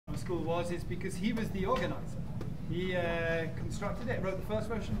school was is because he was the organizer. He constructed it, wrote the first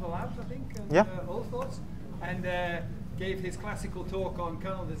version of the labs, I think, and all sorts, and gave his classical talk on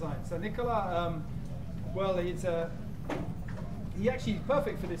kernel design. So Nicolas, well, he's actually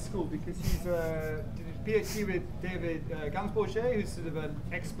perfect for this school because he's did a PhD with David Gansbourget, who's sort of an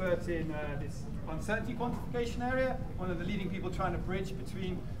expert in this uncertainty quantification area, one of the leading people trying to bridge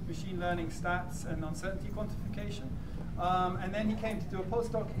between machine learning stats and uncertainty quantification. And then he came to do a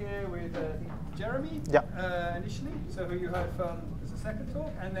postdoc here with Jeremy initially, so who you heard from as a second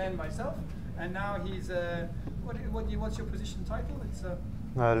talk, and then myself. And now he's, what's your position title? It's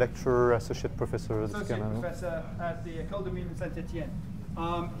lecturer, associate professor. Professor at the École de Mines Saint-Étienne.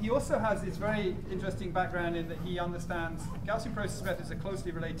 He also has this very interesting background in that he understands Gaussian process methods are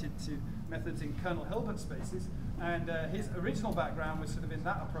closely related to methods in kernel Hilbert spaces, and his original background was sort of in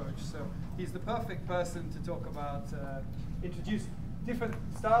that approach. So he's the perfect person to talk about, introduce different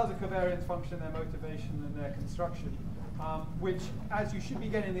styles of covariance function, their motivation and their construction, which, as you should be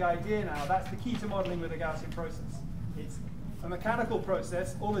getting the idea now, that's the key to modeling with a Gaussian process. It's a mechanical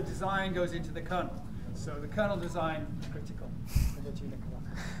process, all the design goes into the kernel. So the kernel design is critical.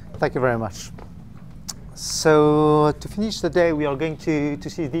 Thank you very much. So to finish the day, we are going to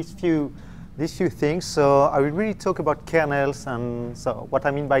see these few things. So I will really talk about kernels, and so what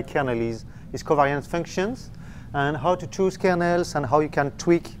I mean by kernel is covariance functions, and how to choose kernels, and how you can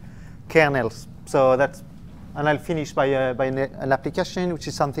tweak kernels. So that's, and I'll finish by an application, which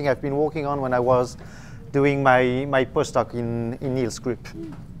is something I've been working on when I was doing my postdoc in Neil's group.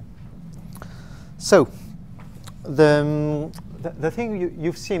 So the thing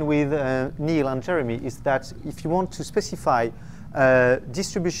you've seen with Neil and Jeremy is that if you want to specify a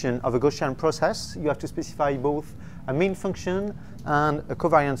distribution of a Gaussian process, you have to specify both a mean function and a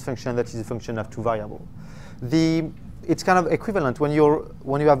covariance function that is a function of two variables. It's kind of equivalent when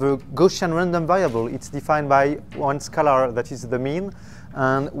you have a Gaussian random variable. It's defined by one scalar that is the mean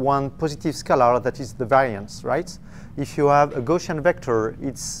and one positive scalar that is the variance, right? If you have a Gaussian vector,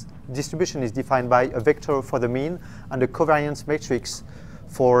 its distribution is defined by a vector for the mean and a covariance matrix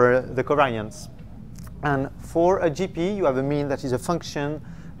for the covariance. And for a GP, you have a mean that is a function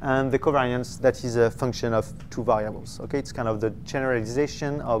and the covariance that is a function of two variables. Okay, it's kind of the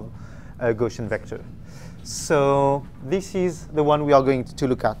generalization of a Gaussian vector. So this is the one we are going to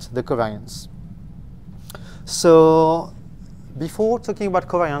look at, the covariance. So before talking about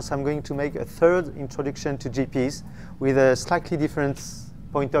covariance, I'm going to make a third introduction to GPs with a slightly different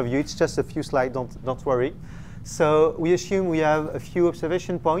point of view. It's just a few slides, don't worry. So we assume we have a few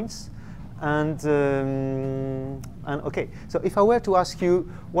observation points, and okay. So if I were to ask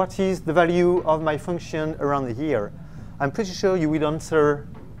you what is the value of my function around here, I'm pretty sure you would answer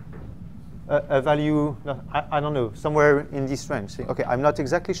a value, I don't know, somewhere in this range. Okay, I'm not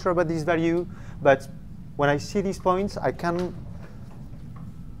exactly sure about this value, but when I see these points, I can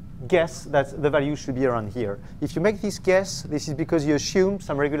guess that the value should be around here. If you make this guess, this is because you assume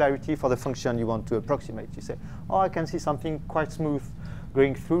some regularity for the function you want to approximate. You say, oh, I can see something quite smooth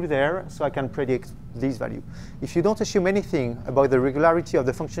going through there, so I can predict this value. If you don't assume anything about the regularity of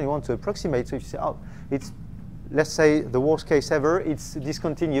the function you want to approximate, so if you say, oh, it's, let's say the worst case ever, it's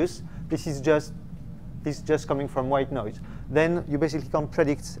discontinuous, this is just coming from white noise, then you basically can't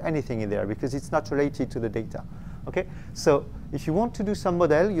predict anything in there because it's not related to the data. Okay, so if you want to do some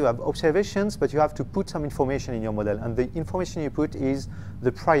model, you have observations, but you have to put some information in your model, and the information you put is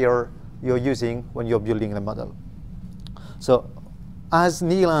the prior you're using when you're building the model. So as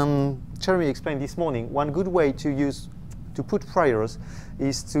Neil and Jeremy explained this morning, one good way to put priors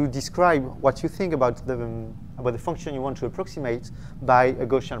is to describe what you think about the function you want to approximate by a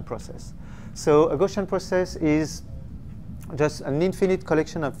Gaussian process. So a Gaussian process is just an infinite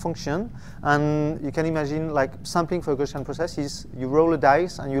collection of functions, and you can imagine like sampling for a Gaussian process is you roll a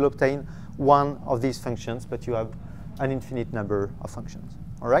dice and you'll obtain one of these functions, but you have an infinite number of functions.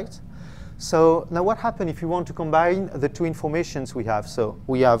 All right? So now what happens if you want to combine the two informations we have? So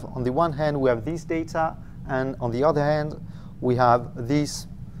we have, on the one hand, we have this data, and on the other hand, we have this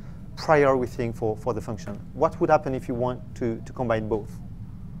prior we think for the function. What would happen if you want to combine both?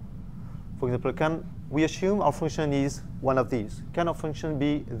 For example, can we assume our function is one of these? Can our function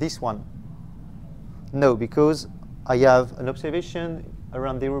be this one? No, because I have an observation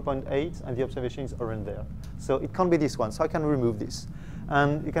around 0.8 and the observation is around there. So it can't be this one, so I can remove this.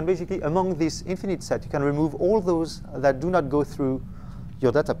 And you can basically, among this infinite set, you can remove all those that do not go through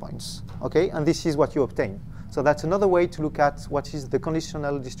your data points. Okay, and this is what you obtain. So that's another way to look at what is the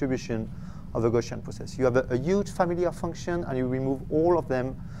conditional distribution of a Gaussian process. You have a huge family of functions, and you remove all of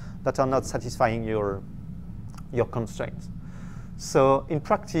them that are not satisfying your constraints. So in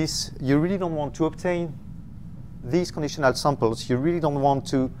practice, you really don't want to obtain these conditional samples. You really don't want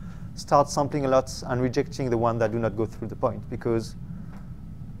to start sampling a lot and rejecting the one that do not go through the point, because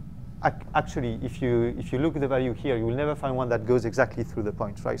actually, if you look at the value here, you will never find one that goes exactly through the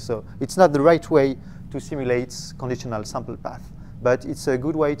point, right? So it's not the right way to simulate conditional sample path, but it's a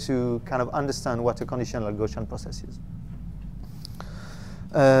good way to kind of understand what a conditional Gaussian process is.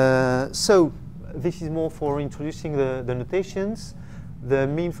 So this is more for introducing the notations. The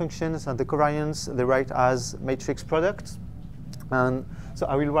mean functions and the covariance, they write as matrix product. And so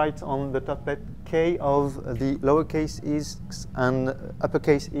I will write on the top bit k of the lowercase x and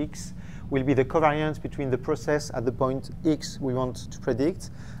uppercase x will be the covariance between the process at the point x we want to predict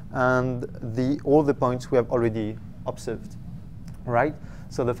and all the points we have already observed, right?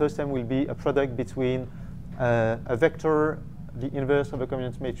 So the first term will be a product between a vector, the inverse of a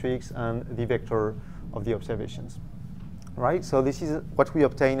covariance matrix, and the vector of the observations, right? So this is what we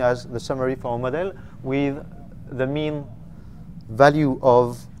obtain as the summary for our model with the mean value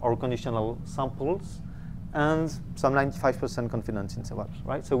of our conditional samples and some 95% confidence intervals,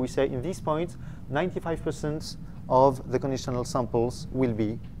 right? So we say in this point, 95% of the conditional samples will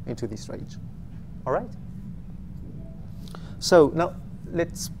be into this range, all right? So now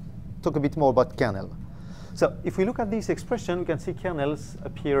let's talk a bit more about kernel. So if we look at this expression, we can see kernels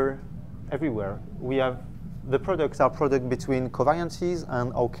appear everywhere. We have the products are product between covariances,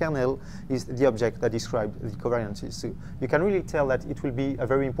 and our kernel is the object that describes the covariances. So you can really tell that it will be a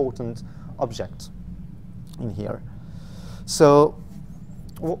very important object in here. So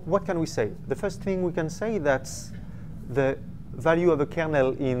what can we say? The first thing we can say that the value of a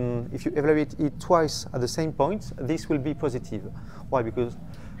kernel if you evaluate it twice at the same point, this will be positive. Why? Because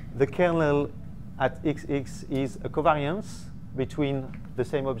the kernel at xx is a covariance between the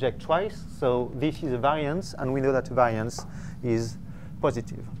same object twice. So this is a variance, and we know that variance is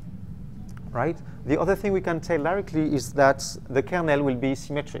positive, right? The other thing we can tell directly is that the kernel will be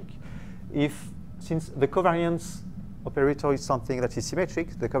symmetric. Since the covariance operator is something that is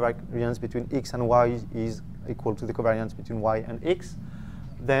symmetric, the covariance between x and y is equal to the covariance between y and x,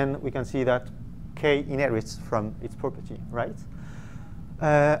 then we can see that k inherits from its property, right?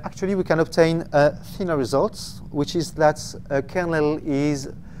 Actually, we can obtain a thinner result, which is that a kernel is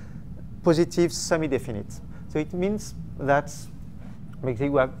positive semi-definite. So it means that basically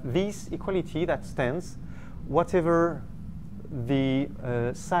we have this equality that stands whatever the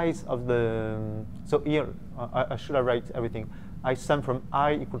size of the, so here I should have write everything. I sum from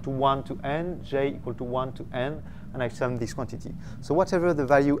I equal to 1 to n, j equal to 1 to n, and I sum this quantity. So whatever the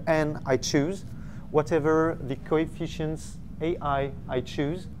value n I choose, whatever the coefficients ai I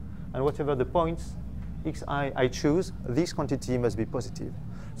choose, and whatever the points xi I choose, this quantity must be positive.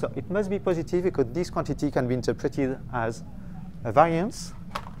 So it must be positive because this quantity can be interpreted as a variance.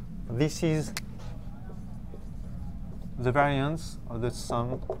 This is the variance of the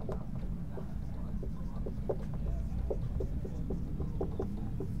sum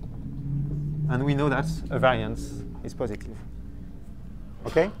and we know that a variance is positive.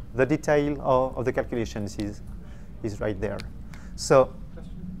 Okay? The detail of the calculations is right there. So,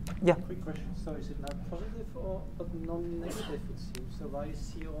 question? Yeah. Quick question. So is it now positive or non-negative? It seems. So why is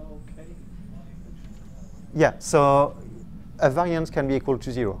 0 okay? Yeah. So a variance can be equal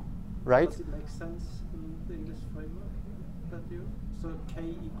to 0, right? Does it make sense in the English framework that you? So k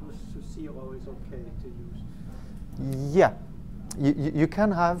equals to 0 is okay to use. Yeah. You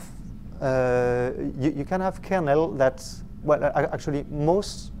can have you can have kernel that, well, actually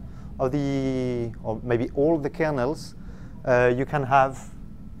most of the, or maybe all the kernels, you can have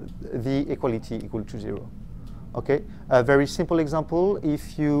the equality equal to 0. Okay. A very simple example: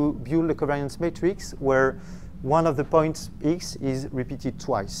 if you build a covariance matrix where one of the points x is repeated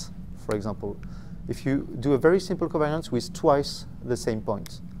twice, for example, if you do a very simple covariance with twice the same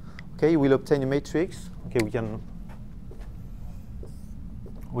point, okay, you will obtain a matrix. Okay, we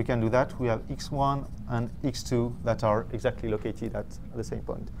can do that. We have x1 and x2 that are exactly located at the same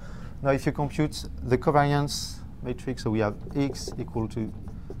point. Now, if you compute the covariance matrix, so we have x equal to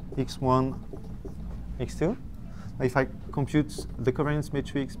x1, x2. Now, if I compute the covariance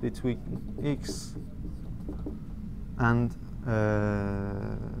matrix between x and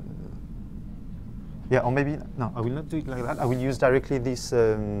yeah, or maybe no, I will not do it like that. I will use directly this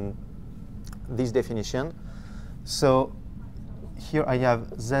this definition. So here I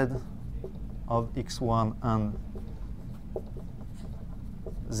have z of x1 and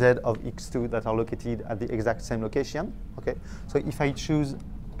z of x2 that are located at the exact same location. Okay, so if I choose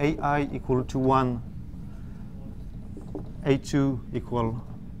ai equal to 1, a2 equal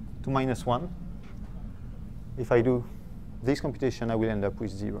to -1, if I do this computation, I will end up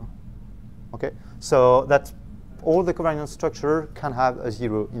with 0. Okay, so that all the covariance structure can have a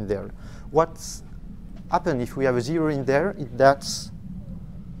 0 in there. What's happened if we have a 0 in there? That's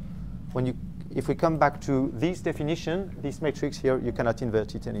when you, if we come back to this definition, this matrix here, you cannot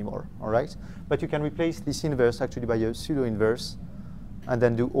invert it anymore. All right, but you can replace this inverse actually by a pseudo inverse, and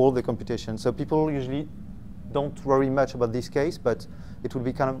then do all the computation. So people usually don't worry much about this case, but it would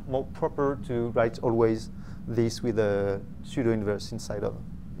be kind of more proper to write always this with a pseudo inverse instead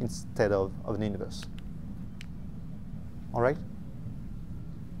of an inverse. All right?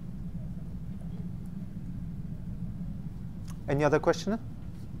 Any other question?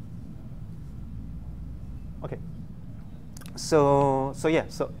 Okay. So yeah,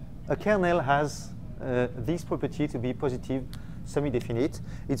 so a kernel has this property to be positive semi-definite.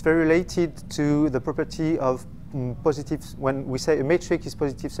 It's very related to the property of positive. When we say a matrix is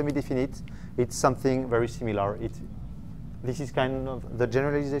positive semi-definite, it's something very similar. This is kind of the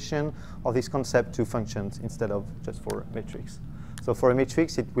generalization of this concept to functions instead of just for a matrix. So for a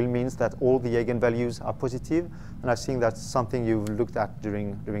matrix, it will mean that all the eigenvalues are positive, and I think that's something you've looked at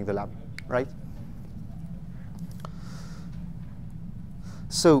during the lab, right?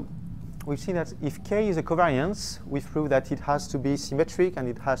 So we've seen that if K is a covariance, we've proved that it has to be symmetric and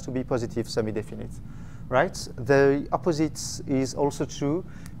it has to be positive semi-definite, right? The opposite is also true.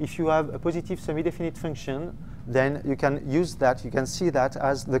 If you have a positive semi-definite function, then you can use that, you can see that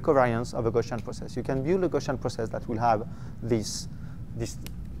as the covariance of a Gaussian process. You can build a Gaussian process that will have this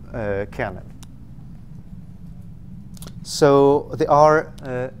kernel. So there are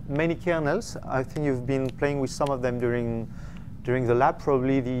many kernels. I think you've been playing with some of them during the lab,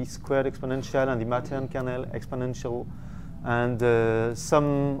 probably the squared exponential and the Mattern kernel exponential, and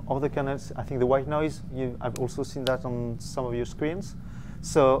some other kernels. I think the white noise, I've also seen that on some of your screens.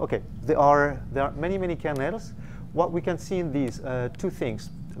 So okay, there are many kernels. What we can see in these two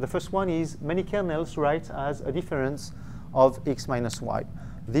things. The first one is many kernels write as a difference of x minus y.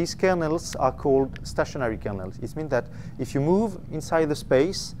 These kernels are called stationary kernels. It means that if you move inside the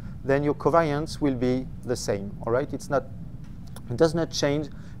space, then your covariance will be the same. All right, it does not change.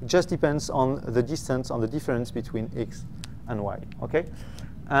 It just depends on the distance, on the difference between x and y. Okay.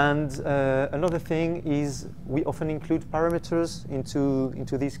 And another thing is we often include parameters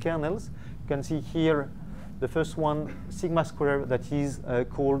into these kernels. You can see here the first one, sigma square, that is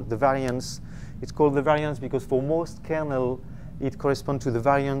called the variance. It's called the variance because for most kernel, it corresponds to the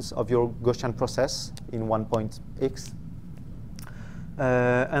variance of your Gaussian process in one point x.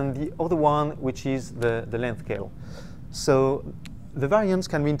 And the other one, which is the length scale. So the variance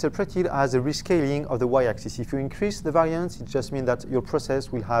can be interpreted as a rescaling of the y-axis. If you increase the variance, it just means that your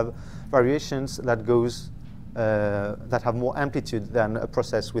process will have variations that have more amplitude than a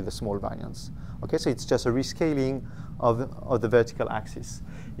process with a small variance. Okay, so it's just a rescaling of the vertical axis.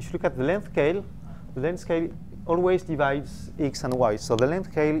 If you look at the length scale always divides x and y. So the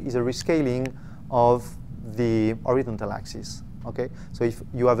length scale is a rescaling of the horizontal axis. Okay, so if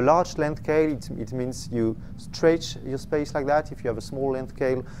you have a large length scale, it means you stretch your space like that. If you have a small length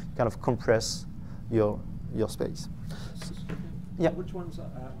scale, you kind of compress your space. Yeah. Which ones are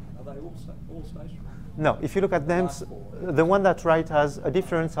they all stationary? No, if you look at them, the one that right has a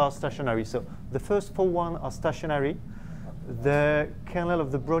difference are stationary. So the first 4 are stationary. The kernel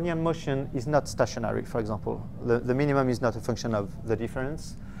of the Brownian motion is not stationary, for example. The minimum is not a function of the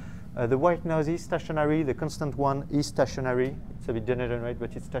difference. The white noise is stationary. The constant one is stationary. It's a bit degenerate,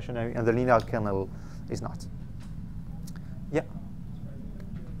 but it's stationary. And the linear kernel is not. Yeah?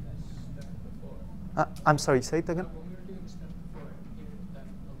 I'm sorry, say it again. When we were doing stuff before, given that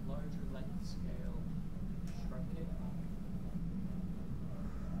a larger length scale shrunk it,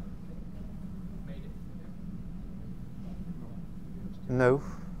 made it bigger? No.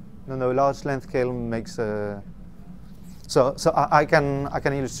 Large length scale makes a. So I can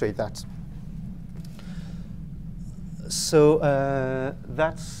illustrate that. So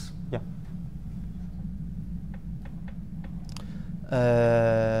that's yeah.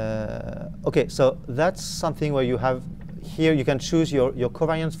 Okay, so that's something where you have here you can choose your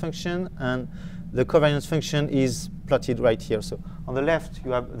covariance function, and the covariance function is plotted right here. So on the left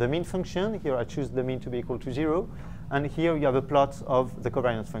you have the mean function. Here I choose the mean to be equal to 0. And here you have a plot of the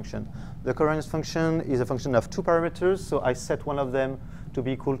covariance function. The covariance function is a function of 2 parameters, so I set one of them to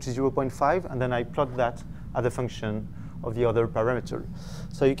be equal to 0.5, and then I plot that as a function of the other parameter.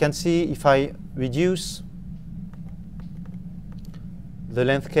 So you can see if I reduce the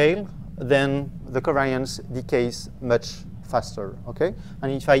length scale, then the covariance decays much faster, okay? And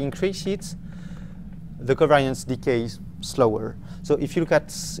if I increase it, the covariance decays slower. So if we look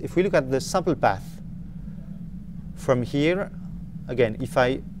at the sample path from here, again, if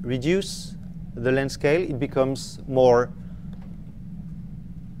I reduce the length scale, it becomes more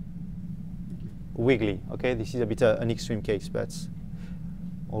wiggly. Okay, this is a bit an extreme case, but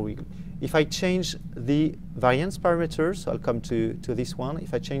all wiggly. If I change the variance parameters, I'll come to this one.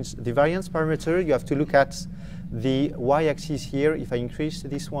 If I change the variance parameter, you have to look at the y-axis here. If I increase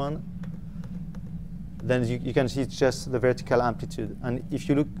this one, then you can see it's just the vertical amplitude. And if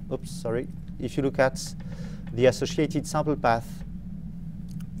you look, oops, sorry, if you look at the associated sample path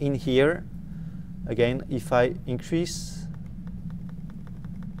in here, again, if I increase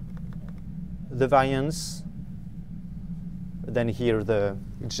the variance, then here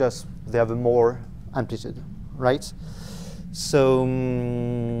it's just they have a more amplitude, right? So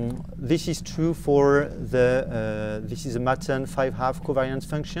this is true for the this is a Matten 5-half covariance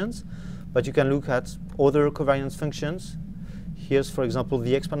functions, but you can look at other covariance functions. Here's, for example,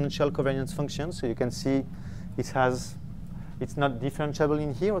 the exponential covariance function. So you can see it's not differentiable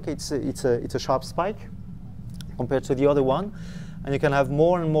in here. Okay, it's a sharp spike compared to the other one, and you can have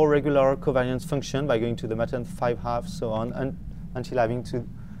more and more regular covariance function by going to the Matten 5-half, so on, until having to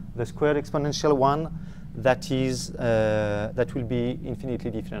the squared exponential one that will be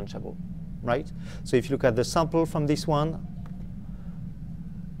infinitely differentiable, right? So if you look at the sample from this one,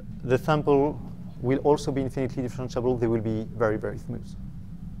 the sample will also be infinitely differentiable. They will be very, very smooth.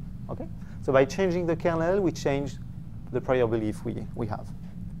 Okay? So by changing the kernel, we change the prior belief we have.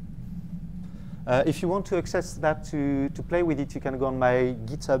 If you want to access that to play with it, you can go on my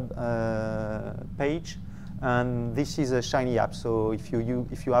GitHub page. And this is a Shiny app, so if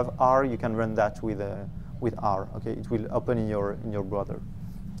you have R, you can run that with R. Okay, it will open in your browser.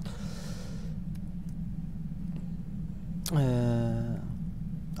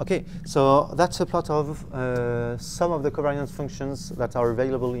 Okay, so that's a plot of some of the covariance functions that are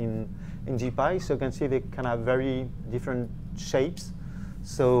available in GPy. So you can see they can have very different shapes.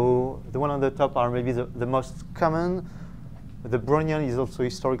 So the one on the top are maybe the most common. The Brownian is also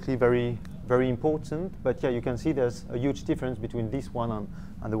historically very important, but yeah, you can see there's a huge difference between this one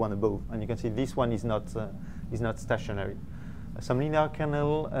and the one above, and you can see this one is not stationary. Some linear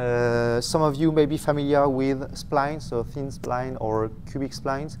kernel. Some of you may be familiar with splines, so thin spline or cubic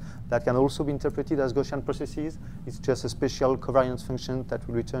splines that can also be interpreted as Gaussian processes. It's just a special covariance function that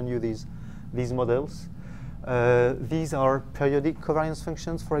will return you these models. These are periodic covariance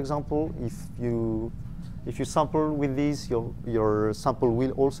functions. For example, if you sample with these, your sample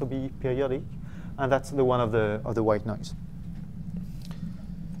will also be periodic, and that's the one of the white noise.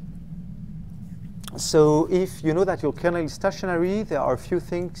 So if you know that your kernel is stationary, there are a few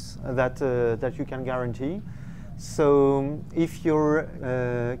things that you can guarantee. So if your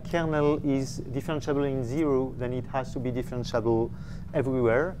kernel is differentiable in 0, then it has to be differentiable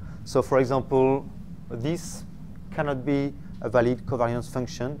everywhere. So for example, this cannot be a valid covariance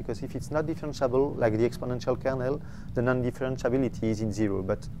function, because if it's not differentiable, like the exponential kernel, the non-differentiability is in 0,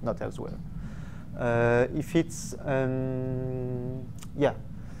 but not elsewhere. If it's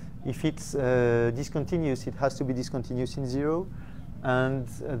discontinuous, it has to be discontinuous in 0, and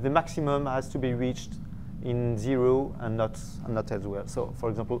the maximum has to be reached in 0 and not elsewhere. So, for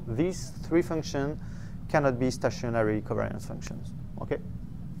example, these 3 functions cannot be stationary covariance functions. Okay.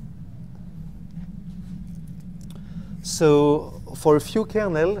 So for a few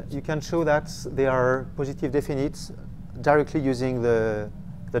kernel, you can show that they are positive definites directly using the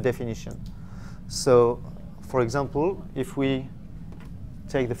definition. So for example, if we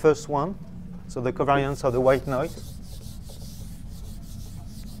take the first one, so the covariance of the white noise,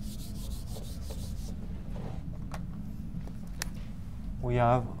 we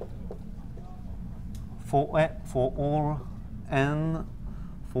have for all n,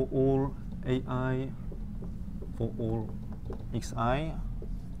 for all ai, for all xi,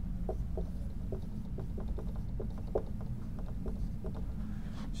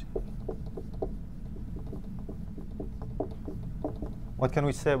 what can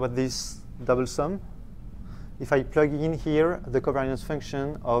we say about this double sum? If I plug in here the covariance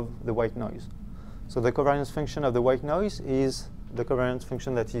function of the white noise. So the covariance function of the white noise is the covariance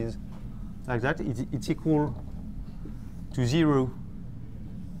function that is like that. It's equal to 0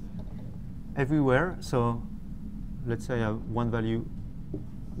 everywhere. So let's say I have one value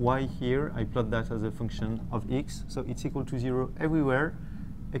y here. I plot that as a function of x. So it's equal to 0 everywhere,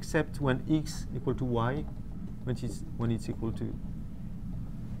 except when x equal to y, when it's equal to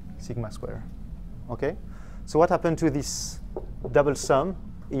sigma square. Okay? So what happened to this double sum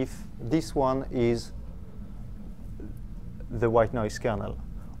if this one is the white noise kernel?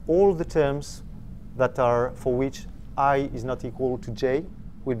 All the terms that are for which I is not equal to j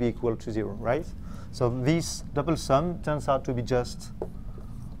will be equal to 0, right? So this double sum turns out to be just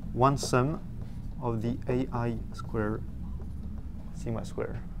one sum of the AI square sigma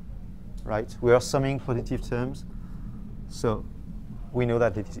square, right? We are summing positive terms, so we know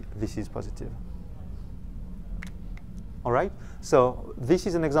that this is positive. All right, so this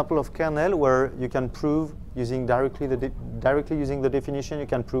is an example of kernel where you can prove using directly using the definition, you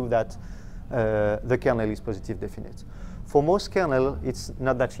can prove that the kernel is positive definite. For most kernel, it's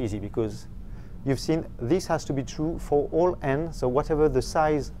not that easy because you've seen this has to be true for all n, so whatever the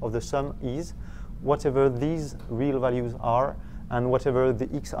size of the sum is, whatever these real values are, and whatever the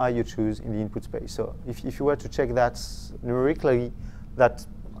xi you choose in the input space. So if you were to check that numerically, that's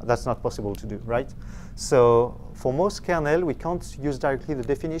not possible to do, right? So for most kernel, we can't use directly the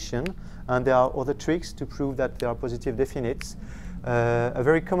definition, and there are other tricks to prove that they are positive definites. A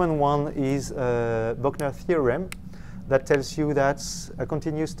very common one is Bochner theorem that tells you that a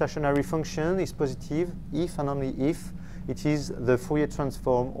continuous stationary function is positive if and only if it is the Fourier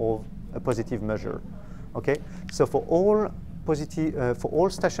transform of a positive measure. Okay, so for all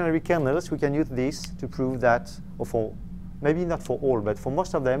stationary kernels, we can use this to prove that, or for maybe not for all, but for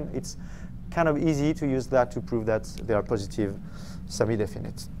most of them, it's kind of easy to use that to prove that they are positive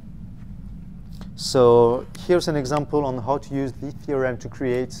semi-definite. So here's an example on how to use this theorem to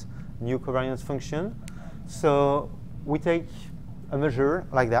create new covariance function. So we take a measure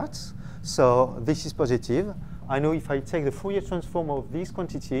like that. So this is positive. I know if I take the Fourier transform of this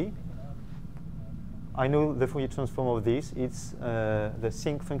quantity, I know the Fourier transform of this. It's the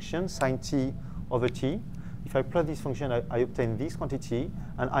sinc function, sine t over t. If I plot this function, I obtain this quantity,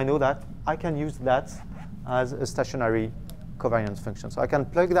 and I know that I can use that as a stationary covariance function. So I can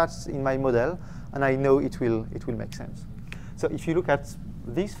plug that in my model, and I know it will make sense. So if you look at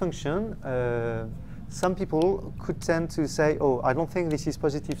this function, some people could tend to say, oh, I don't think this is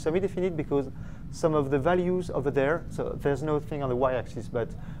positive semi-definite because some of the values over there, so there's no thing on the y-axis, but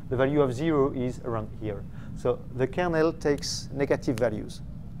the value of 0 is around here. So the kernel takes negative values,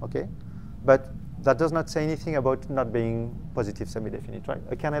 okay? But that does not say anything about not being positive semi-definite, right?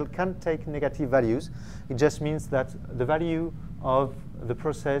 A kernel can take negative values. It just means that the value of the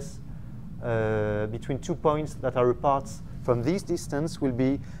process between 2 points that are apart from this distance will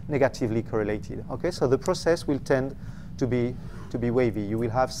be negatively correlated. Okay, so the process will tend to be wavy. You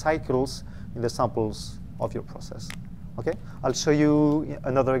will have cycles in the samples of your process. Okay, I'll show you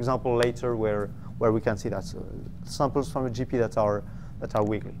another example later where we can see that. So samples from a GP that are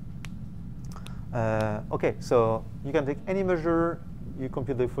wiggly. Okay, so you can take any measure, you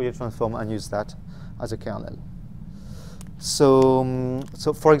compute the Fourier transform, and use that as a kernel. So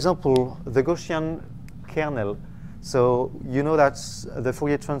for example, the Gaussian kernel. So you know that the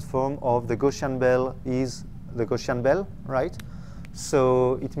Fourier transform of the Gaussian bell is the Gaussian bell, right?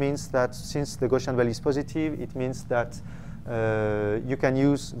 So it means that since the Gaussian bell is positive, it means that you can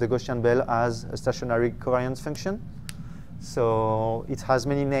use the Gaussian bell as a stationary covariance function. So it has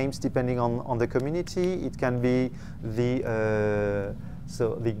many names depending on the community. It can be the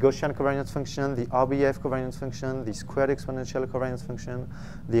Gaussian covariance function, the RBF covariance function, the squared exponential covariance function,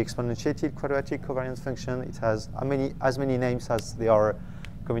 the exponentiated quadratic covariance function. It has as many names as there are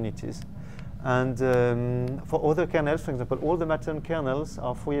communities. And for other kernels, for example, all the Mattern kernels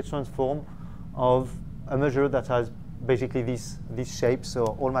are Fourier transform of a measure that has basically this shape. So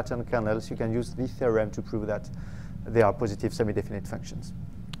all Mattern kernels, you can use this theorem to prove that they are positive semi-definite functions.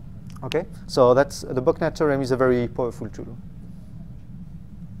 Okay, so that's the Bochner theorem is a very powerful tool.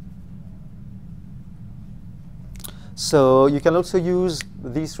 So you can also use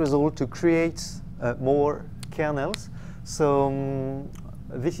this result to create more kernels. So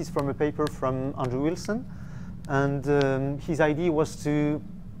this is from a paper from Andrew Wilson, and his idea was to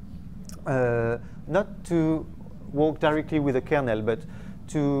not to work directly with a kernel, but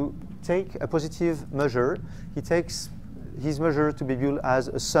to take a positive measure. He takes his measure to be viewed as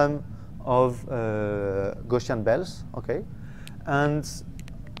a sum of Gaussian bells, okay?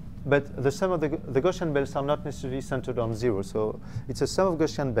 But the sum of the Gaussian bells are not necessarily centered on 0. So it's a sum of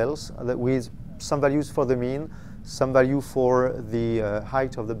Gaussian bells with some values for the mean, some value for the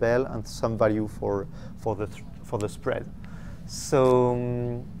height of the bell, and some value for the spread.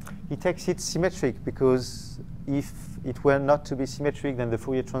 So he takes it symmetric because if it were not to be symmetric, then the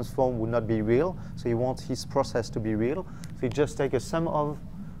Fourier transform would not be real. So you want his process to be real. So you just take a sum of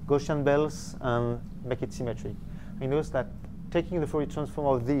Gaussian bells and make it symmetric. He knows that taking the Fourier transform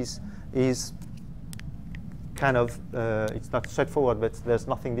of these is kind of, it's not straightforward, but there's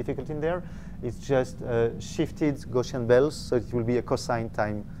nothing difficult in there. It's just shifted Gaussian bells, so it will be a cosine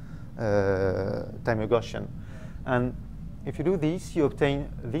time a Gaussian. And if you do this, you obtain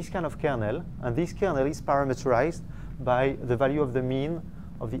this kind of kernel, and this kernel is parameterized by the value of the mean,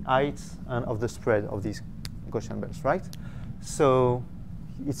 of the height, and of the spread of these Gaussian belts, right? So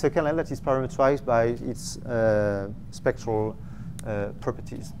it's a kernel that is parameterized by its spectral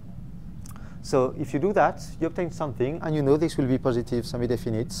properties. So if you do that, you obtain something, and you know this will be positive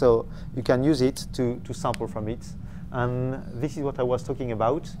semi-definite, so you can use it to sample from it. And this is what I was talking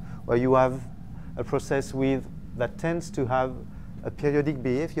about, where you have a process that tends to have a periodic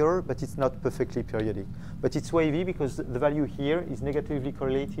behavior, but it's not perfectly periodic. But it's wavy because the value here is negatively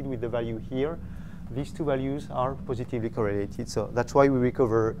correlated with the value here. These two values are positively correlated, so that's why we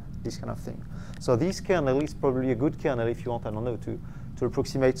recover this kind of thing. So this kernel is probably a good kernel if you want, I don't know, to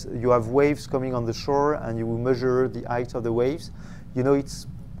approximate. You have waves coming on the shore, and you will measure the height of the waves. You know it's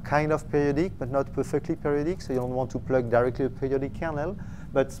kind of periodic, but not perfectly periodic, so you don't want to plug directly a periodic kernel.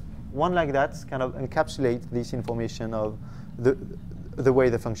 But one like that kind of encapsulates this information of the way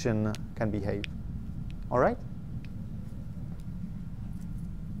the function can behave. All right?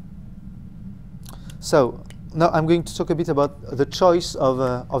 So now I'm going to talk a bit about the choice of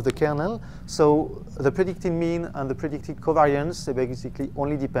the kernel. So the predicted mean and the predicted covariance, they basically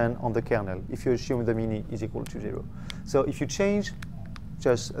only depend on the kernel if you assume the mean is equal to 0. So if you change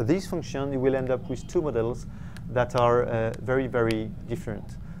just this function, you will end up with two models that are very, very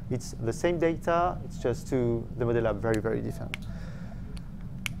different. It's the same data, it's just the models are very, very different.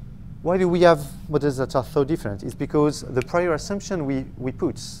 Why do we have models that are so different? It's because the prior assumption we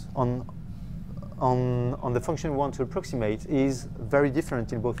put on the function we want to approximate is very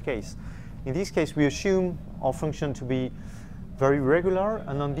different in both cases. In this case, we assume our function to be very regular,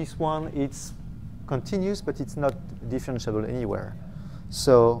 and on this one, it's continuous, but it's not differentiable anywhere.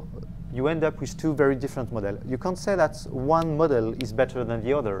 So you end up with two very different models. You can't say that one model is better than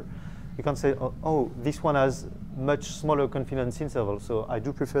the other. You can't say, oh, this one has much smaller confidence interval, so I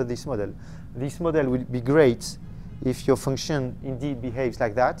do prefer this model. This model will be great if your function indeed behaves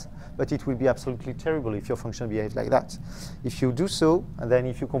like that, but it will be absolutely terrible if your function behaves like that. If you do so, and then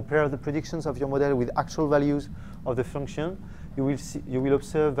if you compare the predictions of your model with actual values of the function, you will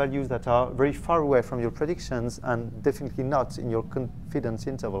observe values that are very far away from your predictions and definitely not in your confidence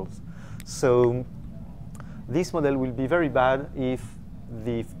intervals. So this model will be very bad if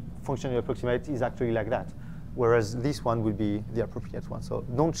the function you approximate is actually like that, whereas this one will be the appropriate one. So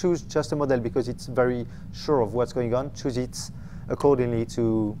don't choose just a model because it's very sure of what's going on. Choose it accordingly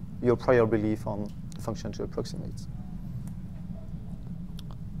to your prior belief on the function to approximate.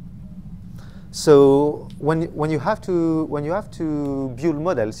 So when you have to build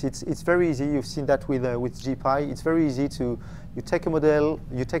models, it's very easy. You've seen that with GPy. It's very easy to you take a model,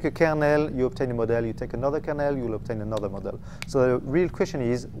 you take a kernel, you obtain a model. You take another kernel, you will obtain another model. So the real question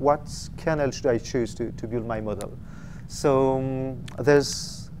is, what kernel should I choose to build my model? So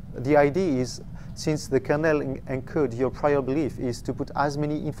the idea is, since the kernel encodes your prior belief, is to put as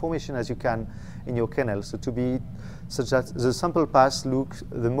many information as you can in your kernel, so to be such that the sample path looks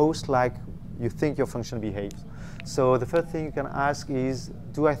the most like you think your function behaves. So the first thing you can ask is,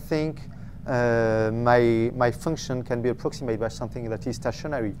 do I think my function can be approximated by something that is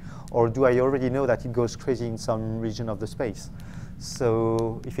stationary, or do I already know that it goes crazy in some region of the space?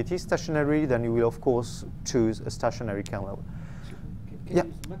 So if it is stationary, then you will of course choose a stationary kernel. Can you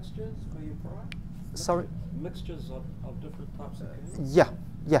use mixtures for your product? Sorry? Mixtures of different types of kernels?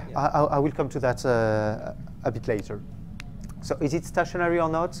 Yeah. I will come to that a bit later. So is it stationary or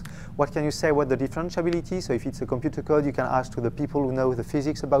not? What can you say about the differentiability? So if it's a computer code, you can ask to the people who know the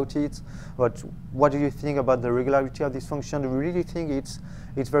physics about it. But what do you think about the regularity of this function? Do you really think it's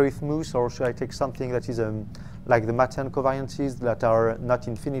very smooth, or should I take something that is like the Mattern covariances that are not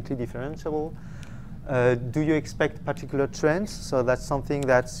infinitely differentiable? Do you expect particular trends? So that's something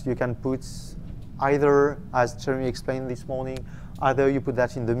that you can put either, as Jeremy explained this morning, either you put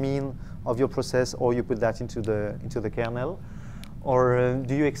that in the mean of your process, or you put that into the kernel. Or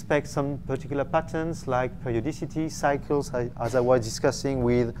do you expect some particular patterns like periodicity, cycles, as I was discussing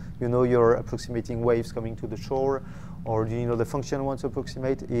with, you're approximating waves coming to the shore, or do you know the function you want to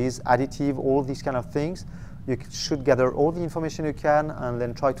approximate is additive, all these kind of things. You should gather all the information you can and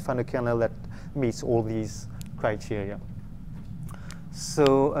then try to find a kernel that meets all these criteria.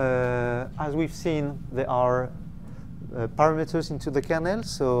 So as we've seen, there are parameters into the kernel.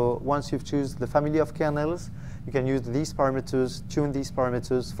 So once you've chosen the family of kernels, you can use these parameters, tune these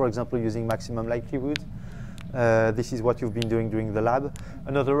parameters, for example, using maximum likelihood. This is what you've been doing during the lab.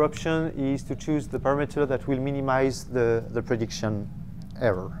 Another option is to choose the parameter that will minimize the prediction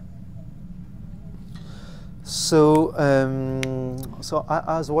error. So,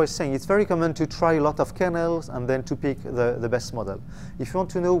 as I was saying, it's very common to try a lot of kernels and then to pick the best model. If you want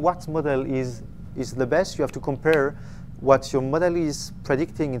to know what model is the best, you have to compare what your model is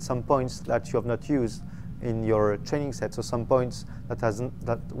predicting in some points that you have not used in your training set, so some points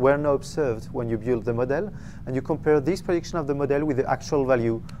that were not observed when you build the model, and you compare this prediction of the model with the actual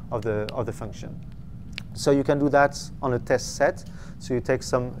value of the function. So you can do that on a test set. So you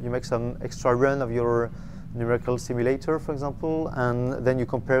make some extra run of your numerical simulator, for example, and then you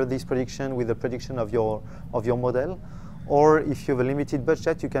compare this prediction with the prediction of your model. Or if you have a limited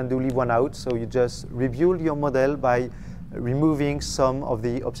budget, you can do leave one out. So you just rebuild your model by removing some of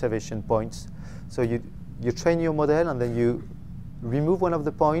the observation points. So you train your model, and then you remove one of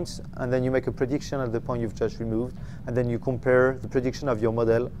the points, and then you make a prediction at the point you've just removed, and then you compare the prediction of your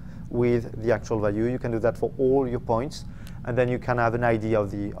model with the actual value. You can do that for all your points, and then you can have an idea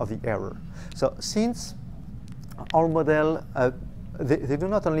of the error. So since our model, they do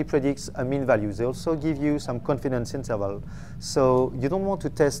not only predict a mean value, they also give you some confidence interval. So you don't want to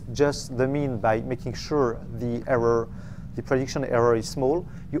test just the mean by making sure the prediction error is small.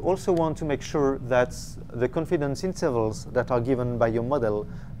 You also want to make sure that the confidence intervals that are given by your model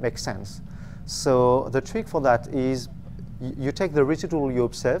make sense. So the trick for that is you take the residual you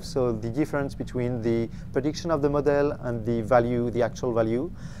observe, so the difference between the prediction of the model and the value, the actual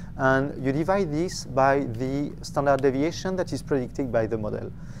value, and you divide this by the standard deviation that is predicted by the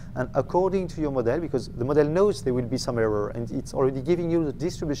model. And according to your model, because the model knows there will be some error, and it's already giving you the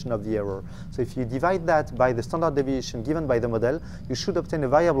distribution of the error. So if you divide that by the standard deviation given by the model, you should obtain a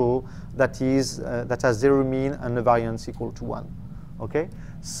variable that has zero mean and a variance equal to 1. Okay?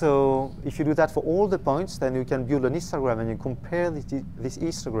 So if you do that for all the points, then you can build an histogram, and you compare this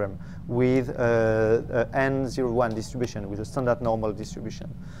histogram with N01 distribution, with a standard normal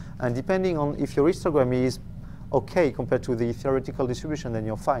distribution. And depending on if your histogram is okay compared to the theoretical distribution, then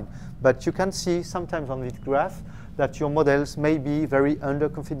you're fine. But you can see sometimes on this graph that your models may be very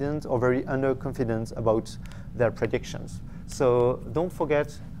underconfident or very underconfident about their predictions. So don't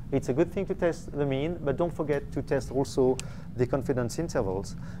forget, it's a good thing to test the mean, but don't forget to test also the confidence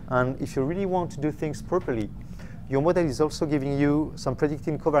intervals. And if you really want to do things properly, your model is also giving you some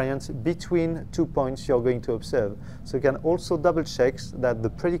predicting covariance between 2 points you're going to observe. So you can also double check that the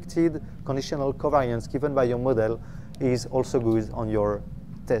predicted conditional covariance given by your model is also good on your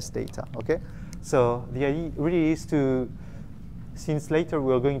test data. Okay? So the idea really is to, since later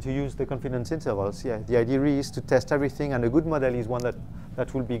we're going to use the confidence intervals, yeah, the idea really is to test everything, and a good model is one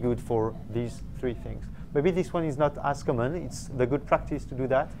that will be good for these 3 things. Maybe this one is not as common. It's the good practice to do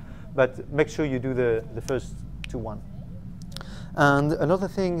that, but make sure you do the first 2-1. And another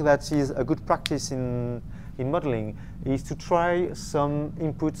thing that is a good practice in modeling is to try some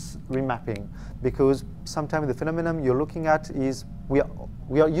inputs remapping, because sometimes the phenomenon you're looking at is we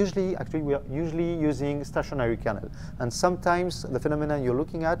are usually using stationary kernel, and sometimes the phenomenon you're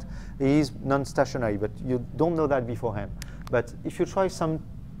looking at is non-stationary, but you don't know that beforehand. But if you try some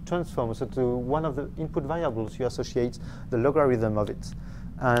transform, so to one of the input variables, you associate the logarithm of it,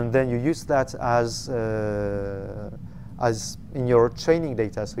 and then you use that as in your training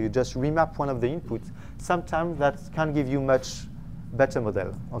data. So you just remap one of the inputs. Sometimes that can give you much better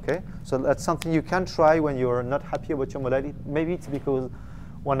model. Okay, so that's something you can try when you're not happy about your model. Maybe it's because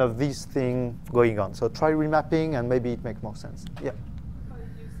one of these things going on. So try remapping, and maybe it makes more sense. Yeah. Are you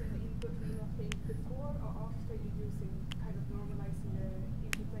using input remapping before or after you're using kind of normalizing the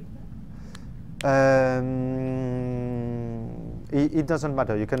input data? It doesn't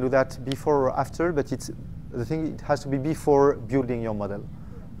matter. You can do that before or after, but the thing, it has to be before building your model.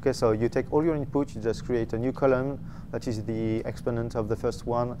 Okay, so you take all your input, you just create a new column that is the exponent of the first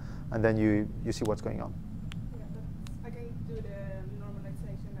one, and then you see what's going on. Yeah, but I can do the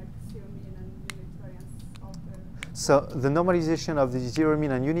normalization like zero mean and unit variance after. So the normalization of the zero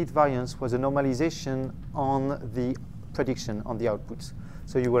mean and unit variance was a normalization on the prediction, on the outputs.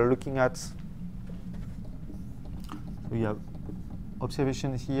 So you were looking at, so you have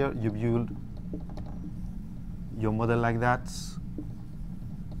observation here, you build your model like that,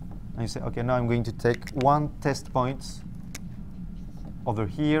 and you say, okay, now I'm going to take one test point over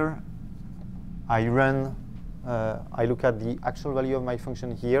here. I run, I look at the actual value of my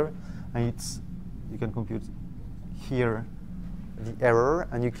function here, and you can compute here the error,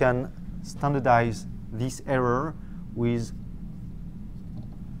 and you can standardize this error with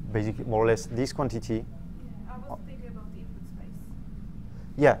basically more or less this quantity. Yeah, I was thinking about the input space.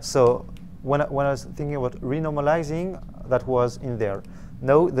 Yeah, so when I was thinking about renormalizing, that was in there.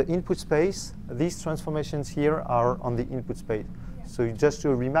 Now the input space, these transformations here are on the input space. Yeah. So you just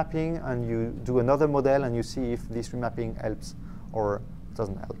do a remapping and you do another model and you see if this remapping helps or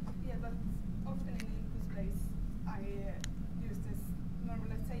doesn't help. Yeah, but often in input space, I use this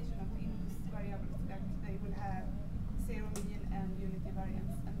normalization of the input variables that they will have zero mean and unity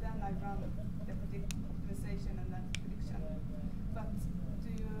variance, and then I run the optimization and then prediction. But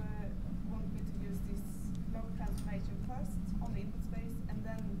do you want me to use this log transformation first on the input space and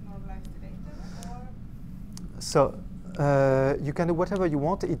then normalize the data, or? So you can do whatever you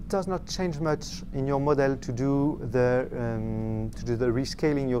want. It does not change much in your model to do the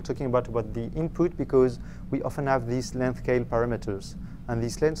rescaling you're talking about the input, because we often have these length scale parameters, and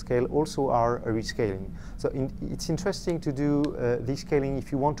these length scale also are a rescaling. So it's interesting to do this scaling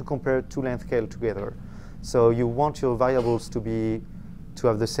if you want to compare two length scale together. So you want your variables to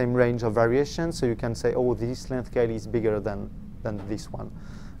have the same range of variation, so you can say, oh, this length scale is bigger than this one.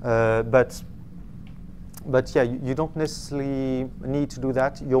 But yeah, you don't necessarily need to do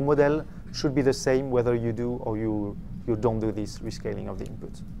that. Your model should be the same whether you do or you don't do this rescaling of the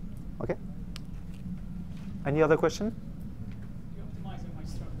inputs. Okay? Any other question? The optimizer might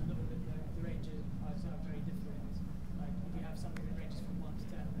struggle a little bit there. The ranges are very different. Like if you have something that ranges from 1 to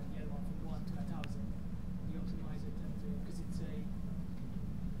 10 and the other one from 1 to 1,000, the optimizer tends to, because it's a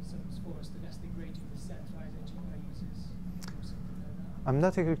sort of for a stochastic gradient descent, right, that GPI uses or something like that. I'm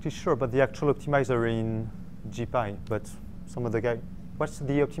not exactly sure about the actual optimizer in GPI, but some of the guy. What's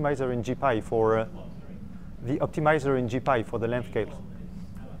the optimizer in GPI for the optimizer in GPI for the length scale?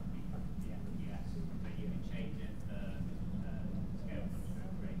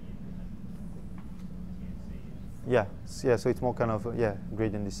 Yeah, so it's more kind of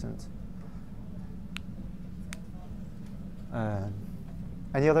gradient descent.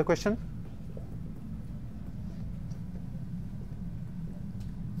 Any other question?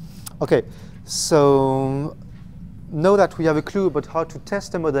 Okay, so now that we have a clue about how to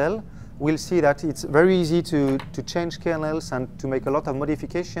test a model, we'll see that it's very easy to change kernels and to make a lot of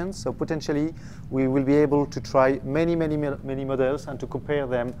modifications. So potentially, we will be able to try many models and to compare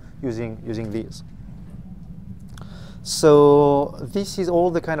them using these. So this is all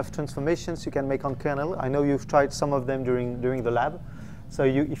the kind of transformations you can make on kernel. I know you've tried some of them during the lab. So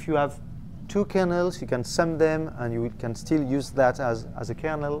if you have two kernels, you can sum them, and you can still use that as a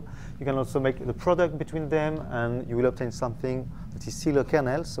kernel. You can also make the product between them, and you will obtain something that is still a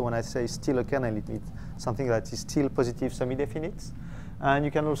kernel. So when I say still a kernel, it means something that is still positive semi-definite. And you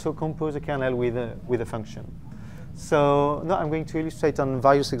can also compose a kernel with a function. So now I'm going to illustrate on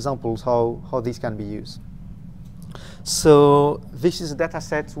various examples how this can be used. So this is a data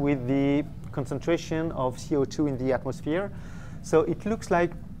set with the concentration of CO2 in the atmosphere. So it looks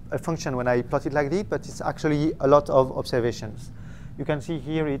like a function when I plot it like this, but it's actually a lot of observations. You can see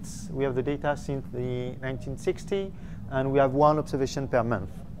here we have the data since the 1960, and we have one observation per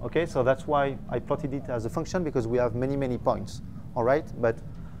month. Okay, so that's why I plotted it as a function, because we have many points. All right, but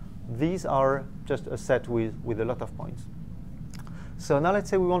these are just a set with a lot of points. So now let's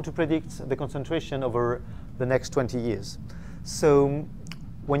say we want to predict the concentration over the next 20 years. So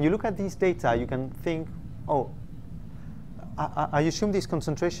when you look at these data, you can think, oh, I assume this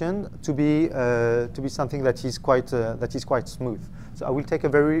concentration to be something that is quite smooth. So I will take a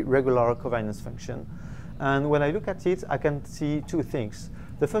very regular covariance function, and when I look at it, I can see two things.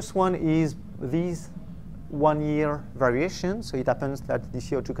 The first one is these 1 year variations. So it happens that the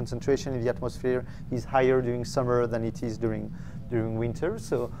CO2 concentration in the atmosphere is higher during summer than it is during winter.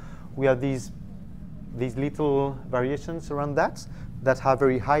 So we have these little variations around that have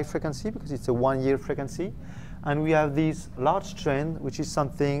very high frequency because it's a 1 year frequency. And we have this large trend, which is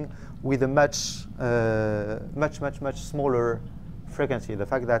something with a much smaller frequency, the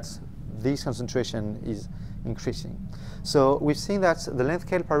fact that this concentration is increasing. So we've seen that the length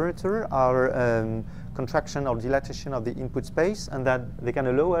scale parameter are contraction or dilatation of the input space, and that they can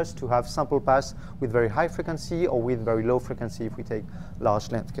allow us to have sample paths with very high frequency or with very low frequency if we take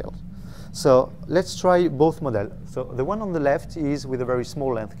large length scales. So let's try both models. So the one on the left is with a very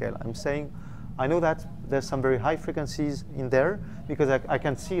small length scale. I'm saying I know that there's some very high frequencies in there because I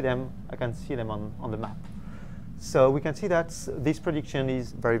can see them. I can see them on the map. So we can see that this prediction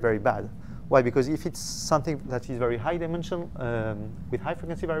is very bad. Why? Because if it's something that is very high dimension with high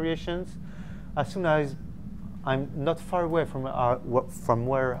frequency variations, as soon as I'm not far away from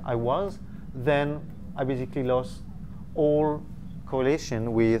where I was, then I basically lost all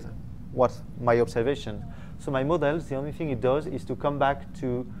correlation with what my observation. So my models, the only thing it does is to come back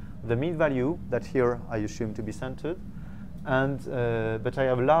to the mean value that here I assume to be centered, and but I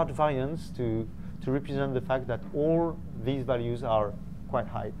have large variance to represent the fact that all these values are quite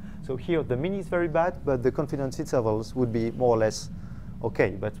high. So here the mean is very bad, but the confidence intervals would be more or less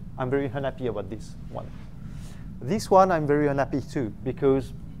okay, but I'm very unhappy about this one. This one I'm very unhappy too,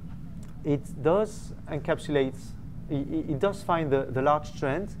 because it does encapsulate, it does find the large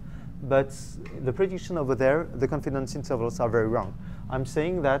trend, but the prediction over there, the confidence intervals are very wrong. I'm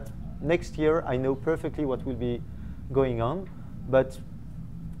saying that next year I know perfectly what will be going on, but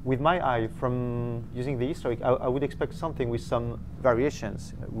with my eye from using the historic, I would expect something with some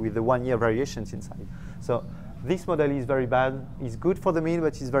variations, with the 1 year variations inside. So this model is very bad. It's good for the mean,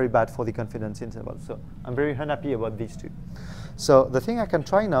 but it's very bad for the confidence interval. So I'm very unhappy about these two. So the thing I can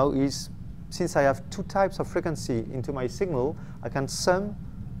try now is, since I have two types of frequency into my signal, I can sum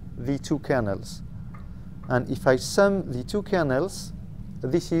the two kernels. And if I sum the two kernels,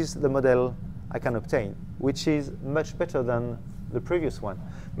 this is the model I can obtain, which is much better than the previous one,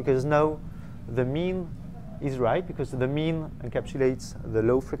 because now the mean is right, because the mean encapsulates the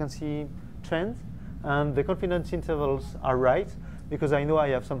low frequency trend, and the confidence intervals are right, because I know I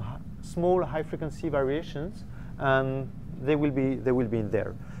have some small high frequency variations, and they will be in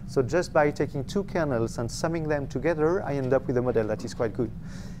there. So just by taking two kernels and summing them together, I end up with a model that is quite good.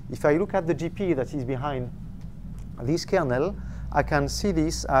 If I look at the GP that is behind this kernel, I can see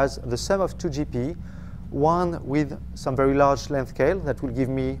this as the sum of two GP, one with some very large length scale that will give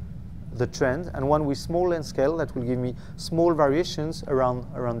me the trend, and one with small length scale that will give me small variations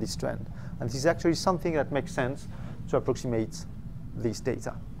around this trend. And this is actually something that makes sense to approximate this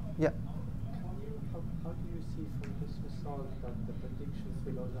data. Yeah? How do you see from this result that the predictions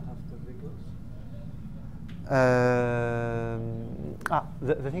will also have the wiggles?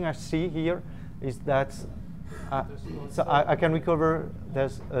 The thing I see here is that so I can recover,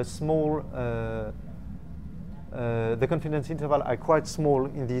 there's a small, the confidence interval are quite small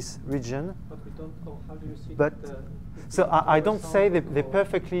in this region. But we don't know, how do you see but so I don't say they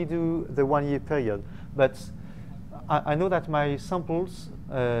perfectly do the 1 year period, but I know that my samples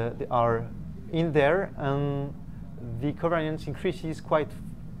they are in there, and the covariance increases quite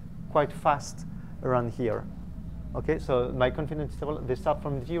fast around here. Okay, so my confidence interval, they start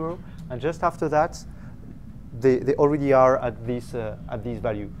from 0, and just after that, they already are at this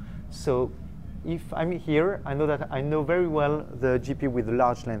value. So if I'm here, I know that I know very well the GP with the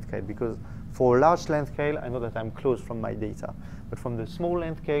large length scale, because for large length scale, I know that I'm close from my data. But from the small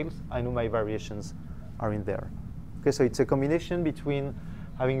length scales, I know my variations are in there. Okay, so it's a combination between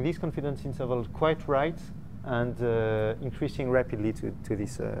having this confidence interval quite right and increasing rapidly to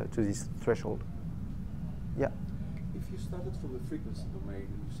this threshold. Yeah. If you started from the frequency domain,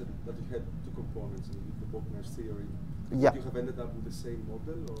 and you said that you had two components in the Bochner's theory, yeah. Would you have ended up with the same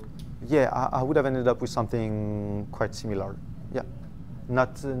model? Or? Yeah, I would have ended up with something quite similar. Yeah,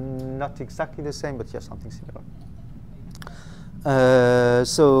 not exactly the same, but yeah, something similar.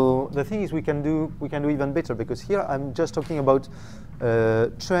 So the thing is, we can do even better, because here I'm just talking about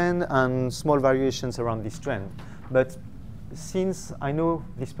trend and small variations around this trend. But since I know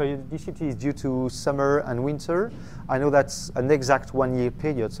this periodicity is due to summer and winter, I know that's an exact 1 year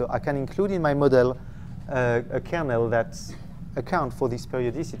period. So I can include in my model a kernel that account for this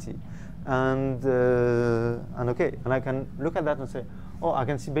periodicity, and I can look at that and say, oh, I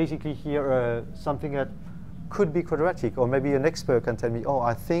can see basically here something that could be quadratic, or maybe an expert can tell me, oh,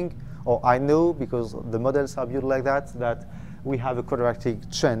 I think, or I know, because the models are built like that, that we have a quadratic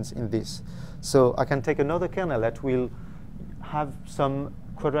trend in this. So I can take another kernel that will have some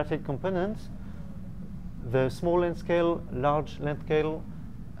quadratic components, the small length scale, large length scale,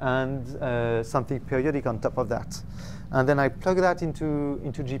 and something periodic on top of that. And then I plug that into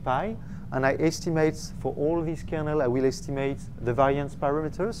GPy, and I estimate for all these kernel, I will estimate the variance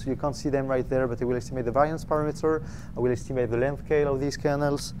parameters. You can't see them right there, but I will estimate the variance parameter. I will estimate the length scale of these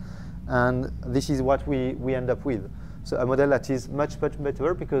kernels, and this is what we end up with. So a model that is much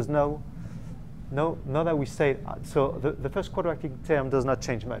better, because now that we say, so the first quadratic term does not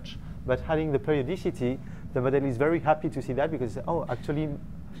change much, but adding the periodicity, the model is very happy to see that, because, oh, actually,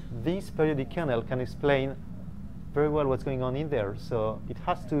 this periodic kernel can explain very well what's going on in there. So it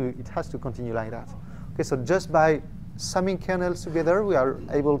has to continue like that. Okay, so just by summing kernels together, we are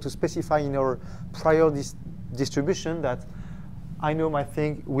able to specify in our prior distribution that I know my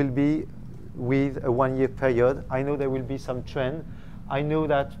thing will be with a 1 year period. I know there will be some trend. I know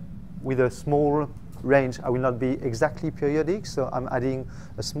that with a small range, I will not be exactly periodic. So I'm adding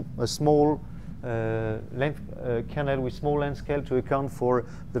a small kernel with small length scale to account for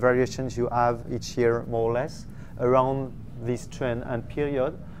the variations you have each year, more or less, around this trend and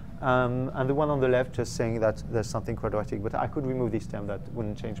period. And the one on the left just saying that there's something quadratic. But I could remove this term, that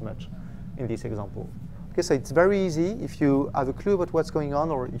wouldn't change much in this example. Okay, so it's very easy if you have a clue about what's going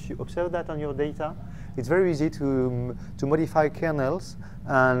on, or if you observe that on your data. It's very easy to modify kernels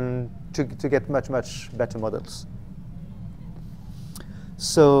and to get much better models.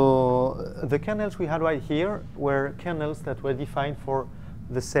 So the kernels we had right here were kernels that were defined for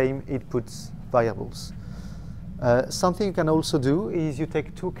the same input variables. Something you can also do is you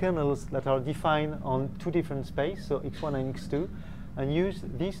take two kernels that are defined on two different spaces, so x1 and x2, and use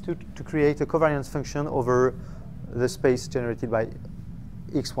these two to create a covariance function over the space generated by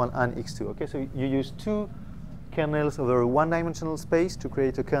x1 and x2. Okay, so you use two kernels over a one-dimensional space to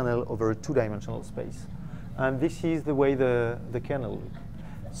create a kernel over a two-dimensional space. And this is the way the kernel looks.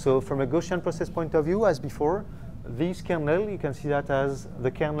 So from a Gaussian process point of view, as before, this kernel, you can see that as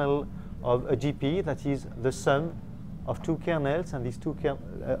the kernel of a GP, that is the sum of two kernels, and these two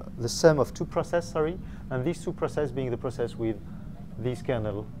the sum of two processes, sorry, and these two processes being the process with this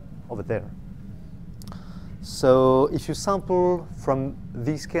kernel over there. So if you sample from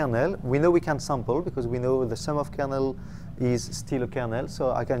this kernel, we know we can sample because we know the sum of kernel is still a kernel,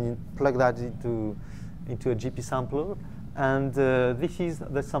 so I can plug that into a GP sampler, and this is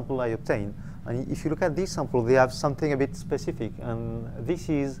the sample I obtain. And if you look at this sample, they have something a bit specific, and this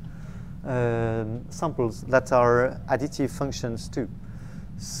is samples that are additive functions too.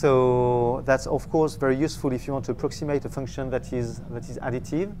 So that's of course very useful if you want to approximate a function that is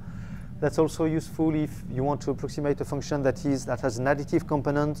additive. That's also useful if you want to approximate a function that has an additive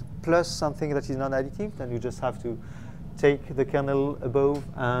component plus something that is non-additive. Then you just have to take the kernel above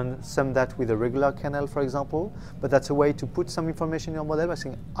and sum that with a regular kernel, for example. But that's a way to put some information in your model by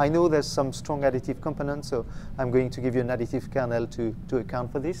saying, I know there's some strong additive component, so I'm going to give you an additive kernel to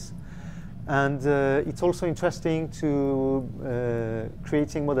account for this. And it's also interesting to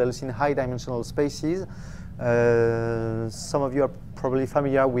creating models in high-dimensional spaces. Some of you are probably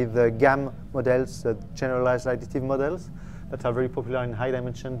familiar with the GAM models, generalized additive models, that are very popular in high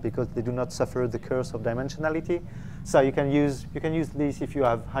dimension because they do not suffer the curse of dimensionality. So you can use this if you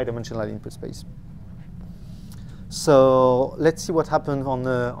have high-dimensional input space. So let's see what happens on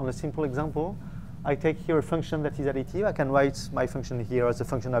a simple example. I take here a function that is additive. I can write my function here as a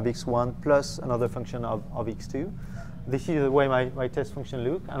function of x1 plus another function of x2. This is the way my test function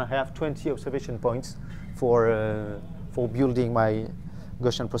looks, and I have 20 observation points for building my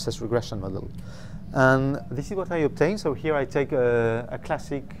Gaussian process regression model. And this is what I obtain. So here I take a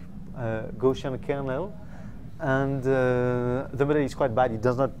classic Gaussian kernel, and the model is quite bad. It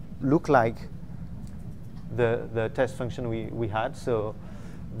does not look like the test function we had. So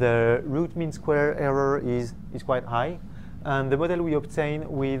the root mean square error is quite high. And the model we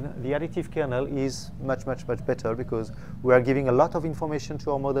obtain with the additive kernel is much better because we are giving a lot of information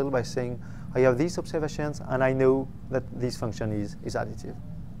to our model by saying, I have these observations and I know that this function is additive.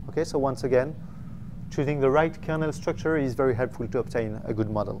 Okay, so once again, choosing the right kernel structure is very helpful to obtain a good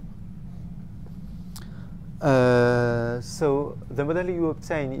model. So the model you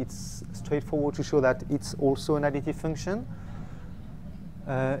obtain, it's straightforward to show that it's also an additive function.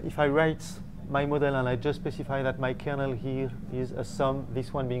 If I write my model and I just specify that my kernel here is a sum,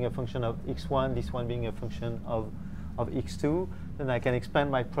 this one being a function of x1, this one being a function of x2, then I can expand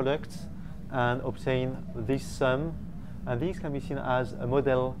my product and obtain this sum. And this can be seen as a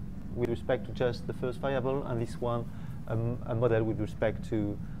model with respect to just the first variable, and this one a model with respect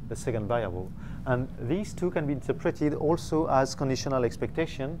to the second variable. And these two can be interpreted also as conditional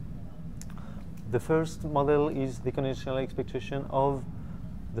expectation. The first model is the conditional expectation of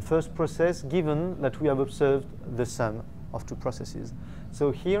the first process, given that we have observed the sum of two processes.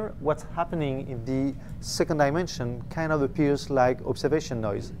 So here, what's happening in the second dimension kind of appears like observation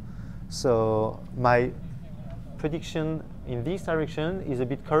noise. So my prediction in this direction is a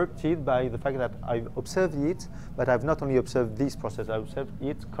bit corrupted by the fact that I've observed it, but I've not only observed this process, I've observed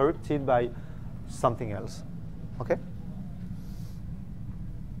it corrupted by something else. Okay?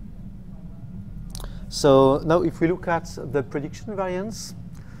 So now if we look at the prediction variance,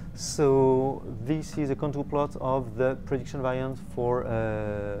 so this is a contour plot of the prediction variance for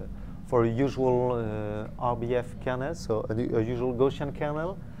a usual RBF kernel, so a usual Gaussian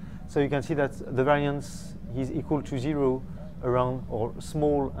kernel. So you can see that the variance is equal to 0 around, or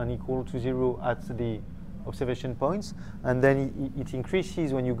small and equal to 0 at the observation points, and then it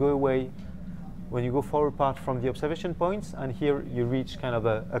increases when you go away, when you go far apart from the observation points, and here you reach kind of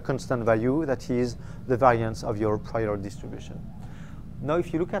a constant value that is the variance of your prior distribution. Now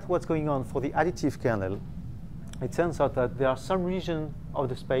if you look at what's going on for the additive kernel, it turns out that there are some regions of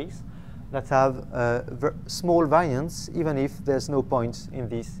the space that have small variance even if there's no points in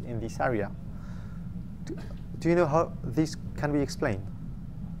this area. Do you know how this can be explained?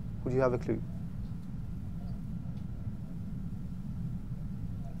 Would you have a clue?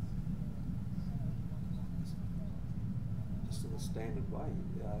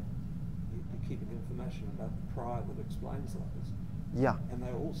 you're keeping information about the prior that explains those. Yeah. And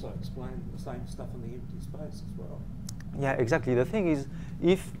they also explain the same stuff in the empty space as well. Yeah, exactly. The thing is,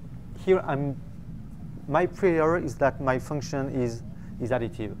 if here my prior is that my function is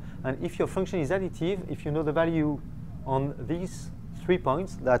additive. And if your function is additive, if you know the value on these 3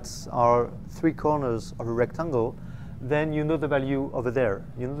 points, that are 3 corners of a rectangle, then you know the value over there.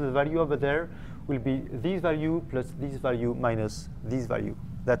 You know the value over there will be this value plus this value minus this value.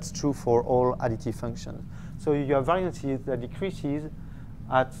 That's true for all additive functions. So you have variances that decreases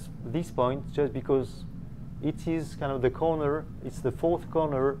at this point just because it is kind of the corner, it's the 4th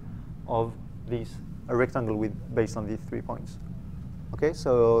corner of this a rectangle based on these 3 points. Okay,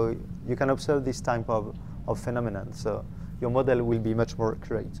 so you can observe this type of phenomenon. So your model will be much more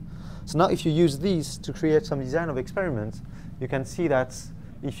accurate. So now if you use these to create some design of experiments, you can see that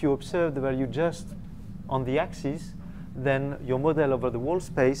if you observe the value just on the axis, then your model over the whole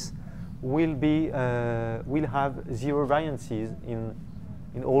space will have 0 variances in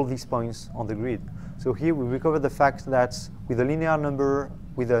all these points on the grid. So here we recover the fact that with a linear number,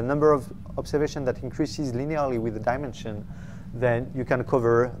 with a number of observations that increases linearly with the dimension, then you can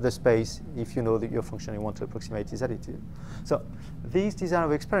cover the space if you know that your function you want to approximate is additive. So this design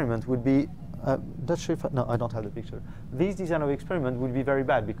of experiment would be, not sure if no, I don't have the picture. This design of experiment would be very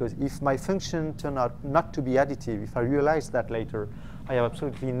bad because if my function turned out not to be additive, if I realize that later, I have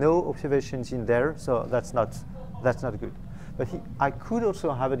absolutely no observations in there, so that's not good. But I could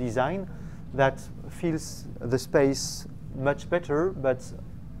also have a design that fills the space much better, but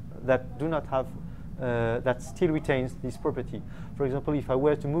that do not have that still retains this property. For example, if I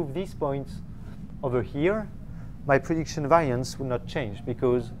were to move these points over here, my prediction variance would not change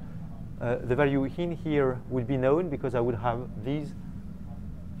because the value in here would be known because I would have these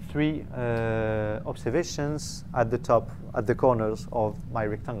 3 observations at the top, at the corners of my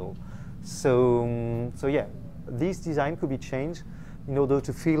rectangle. So yeah, this design could be changed in order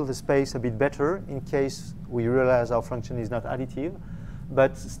to fill the space a bit better in case we realize our function is not additive,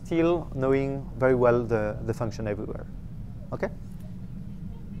 but still knowing very well the function everywhere. Okay?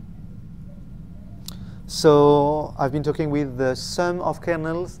 So I've been talking with the sum of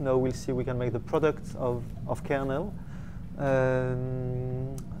kernels. Now we'll see we can make the product of kernel.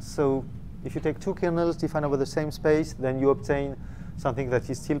 So if you take 2 kernels defined over the same space, then you obtain something that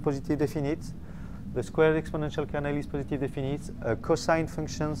is still positive definite. The squared exponential kernel is positive definite. A cosine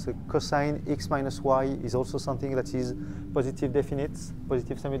function, so cosine x minus y, is also something that is positive definite,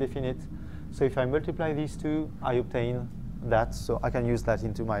 positive semi-definite. So if I multiply these 2, I obtain that. So I can use that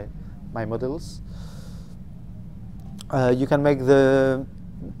into my models. You can make the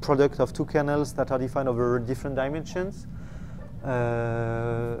product of 2 kernels that are defined over different dimensions.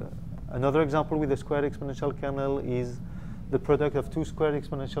 Another example with the squared exponential kernel is the product of 2 squared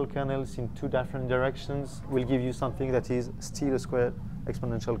exponential kernels in 2 different directions will give you something that is still a squared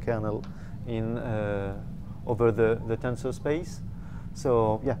exponential kernel in over the tensor space.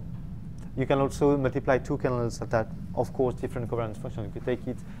 So yeah, you can also multiply 2 kernels that have, of course, different covariance functions. You could take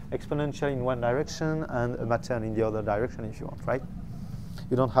it exponential in one direction and a Mattern in the other direction if you want, right?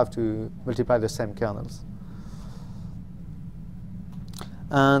 You don't have to multiply the same kernels.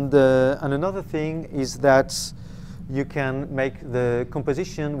 And another thing is that you can make the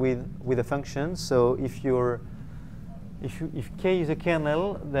composition with a function. So if k is a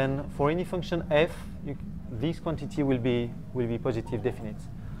kernel, then for any function f, this quantity will be positive definite,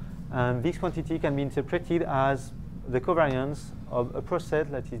 and this quantity can be interpreted as the covariance of a process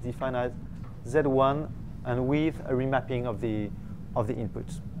that is defined as z1 and with a remapping of the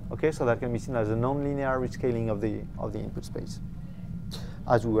inputs. Okay, so that can be seen as a nonlinear rescaling of the input space,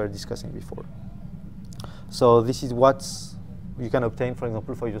 as we were discussing before. So this is what you can obtain, for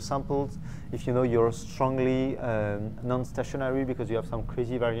example, for your samples. If you know you're strongly non-stationary because you have some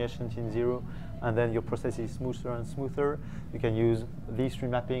crazy variations in 0, and then your process is smoother and smoother, you can use this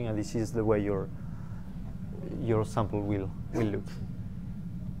remapping, and this is the way your sample will look.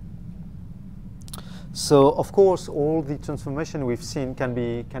 So of course, all the transformation we've seen can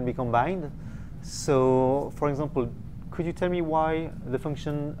be combined. So for example, could you tell me why the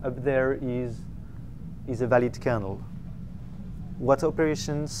function up there is a valid kernel? What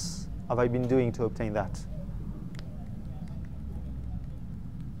operations have I been doing to obtain that?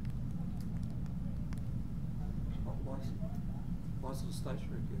 Why is it a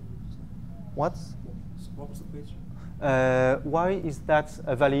stationary kernel? What? What was the question? Why is that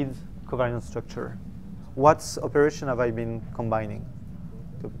a valid covariance structure? What operation have I been combining?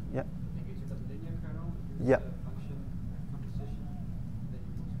 Yeah. Yeah.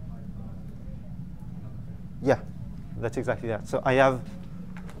 Yeah, that's exactly that. So I have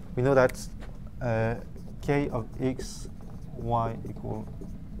we know that k of x, y equal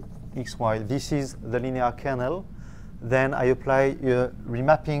xy. This is the linear kernel. Then I apply a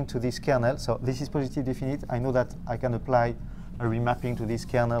remapping to this kernel. So this is positive definite. I know that I can apply a remapping to this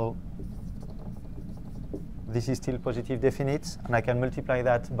kernel. This is still positive definite, and I can multiply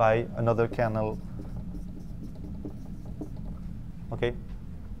that by another kernel. Okay.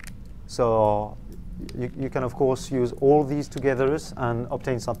 So you can of course use all these together and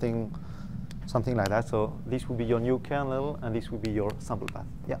obtain something like that. So this will be your new kernel, and this will be your sample path.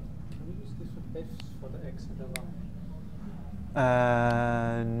 Yeah. Can we use this for f's for the x and the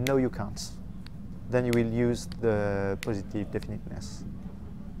y? No, you can't. Then you will use the positive definiteness.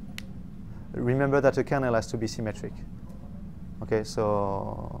 Remember that a kernel has to be symmetric. Okay,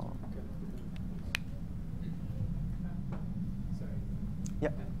 so. Sorry. Yeah.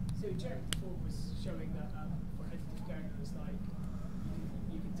 So Jeremy before was showing that for additive kernels, like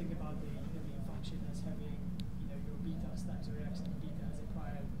you can think about the function as having your beta times your x and beta as a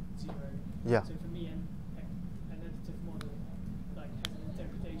prior 0. Yeah. So for me, an additive model like has an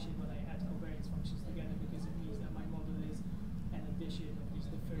interpretation when I add covariance functions together, because it means that my model is an addition of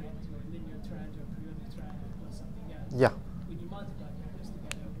these different to a linear trend or periodic trend plus something else. Yeah. When you multiply kernels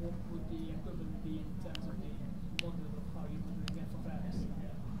together, what would the equivalent be in terms of the model of how you're modeling f of x?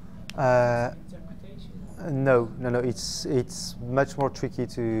 Interpretation? No. It's much more tricky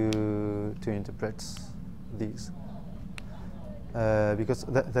to interpret these. Because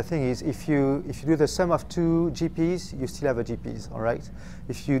the thing is, if you do the sum of two GPs, you still have a GPs, all right?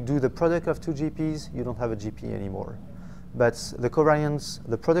 If you do the product of two GPs, you don't have a GP anymore. But the covariance,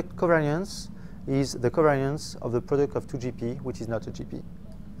 the product covariance is the covariance of the product of two GP, which is not a GP.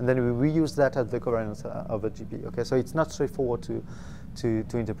 And then we reuse that as the covariance of a GP. Okay, so it's not straightforward to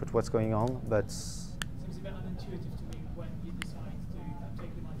interpret what's going on, but. Seems a bit unintuitive to me when you decide to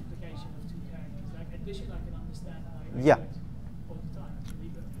take the multiplication of two kernels. Like addition, I can understand how you Yeah. do it all the time. Actually,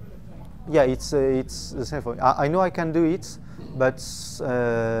 but product, Yeah, it's the same for me. I know I can do it, but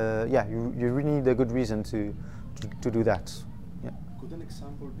yeah, you really need a good reason to do that. Yeah. Could an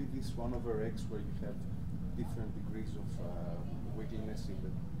example be this 1/x, where you have different degrees of wiggliness in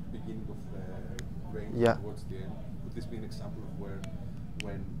the beginning of the range Yeah. towards the end? Could this be an example of where,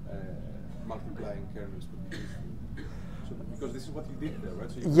 when multiplying kernels could be useful? So, because this is what you did there,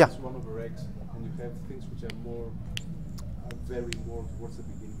 right? So you Yeah. have this 1/x, and you have things which are vary more towards the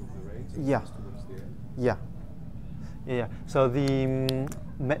beginning of the range, and Yeah. things towards the end. Yeah. Yeah. So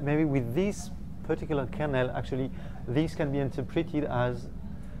maybe with this particular kernel, actually, this can be interpreted as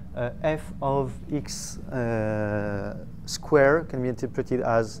f of x square can be interpreted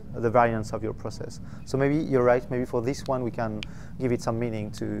as the variance of your process. So maybe you're right. Maybe for this one, we can give it some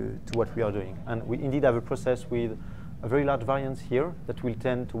meaning to what we are doing. And we indeed have a process with a very large variance here that will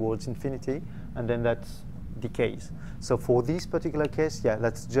tend towards infinity, and then that decays. So for this particular case, yeah,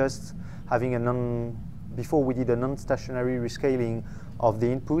 that's just having a before we did a non-stationary rescaling of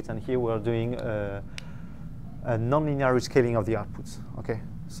the input, and here we are doing a non-linear rescaling of the outputs. Okay,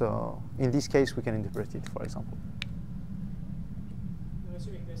 so in this case, we can interpret it, for example. I'm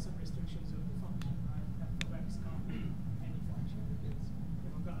assuming there's some restrictions of the function, right? F of x can't be any function, because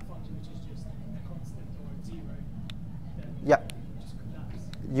if I've got a function which is just a constant or 0, then Yeah. it will just collapse.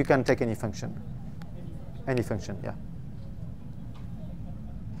 You can take any function. Any function. Any function, yeah.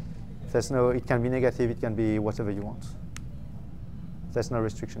 There's no, it can be negative, it can be whatever you want. There's no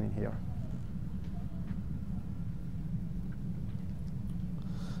restriction in here.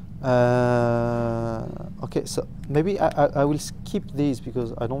 Okay, so maybe I will skip these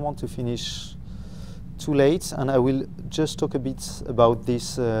because I don't want to finish too late, and I will just talk a bit about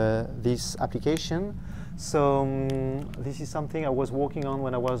this application. So this is something I was working on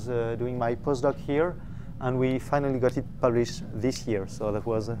when I was doing my postdoc here, and we finally got it published this year. So that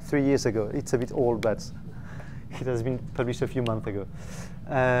was 3 years ago. It's a bit old, but it has been published a few months ago.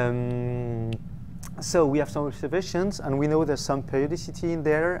 So we have some observations, and we know there's some periodicity in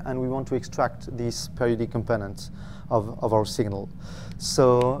there, and we want to extract this periodic component of our signal.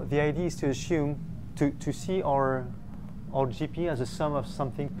 So the idea is to assume, to see our GP as a sum of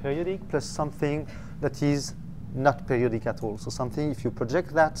something periodic plus something that is not periodic at all. So something, if you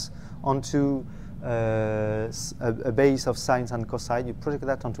project that onto a base of sines and cosine, you project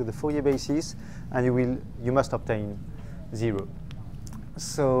that onto the Fourier basis, and you must obtain 0.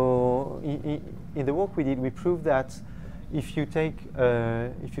 So in the work we did, we proved that if you take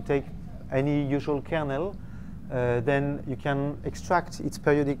any usual kernel, then you can extract its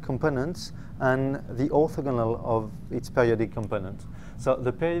periodic components and the orthogonal of its periodic component. So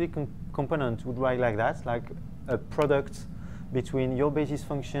the periodic component would write like that, like a product between your basis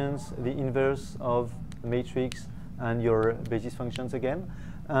functions, the inverse of the matrix, and your basis functions again.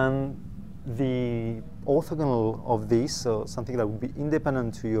 And the orthogonal of this, so something that would be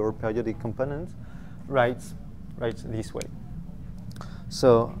independent to your periodic component, writes this way.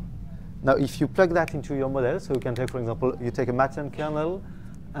 So now if you plug that into your model, so you can take, for example, you take a Matten kernel,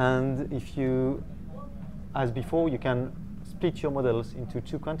 and if you, as before, you can split your models into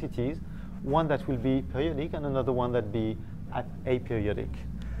two quantities, one that will be periodic and another one that be aperiodic.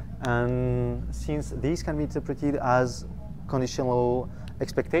 And since these can be interpreted as conditional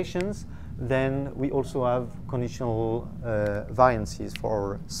expectations, then we also have conditional variances for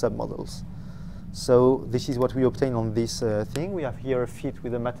our submodels. So this is what we obtain on this thing. We have here a fit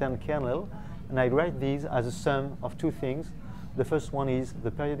with a Matten kernel, and I write these as a sum of two things. The first one is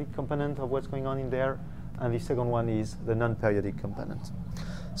the periodic component of what's going on in there, and the second one is the non-periodic component.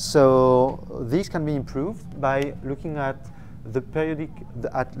 So these can be improved by looking at the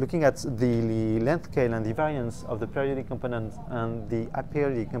looking at the length scale and the variance of the periodic component and the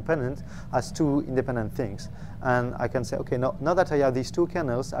aperiodic component as two independent things. And I can say, okay, now that I have these two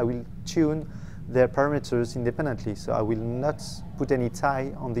kernels, I will tune their parameters independently. So I will not put any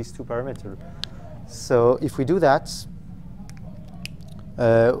tie on these two parameters. So if we do that,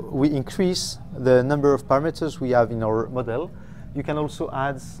 we increase the number of parameters we have in our model. You can also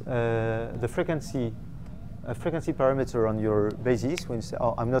add the frequency parameter on your basis. When you say,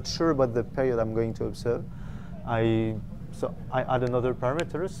 oh, I'm not sure about the period I'm going to observe, so I add another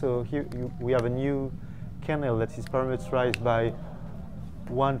parameter. So here we have a new kernel that is parameterized by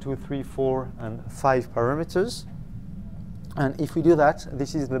 1, 2, 3, 4, and 5 parameters. And if we do that,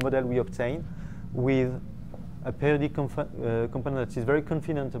 this is the model we obtain with a periodic component that is very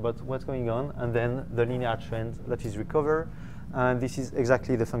confident about what's going on, and then the linear trend that is recovered. And this is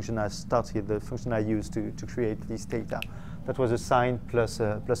exactly the function I started, the function I used to create this data. That was a sine plus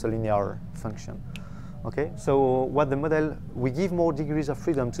a linear function. Okay, so what the model, we give more degrees of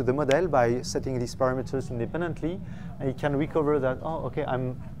freedom to the model by setting these parameters independently, and it can recover that, oh, okay,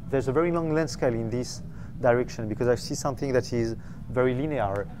 there's a very long length scale in this direction because I see something that is very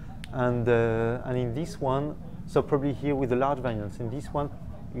linear. And in this one, so probably here with the large variance, in this one,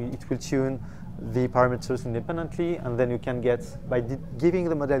 it will tune the parameters independently, and then you can get, by giving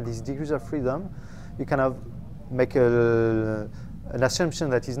the model these degrees of freedom, you kind of make an assumption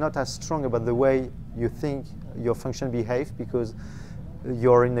that is not as strong about the way you think your function behaves, because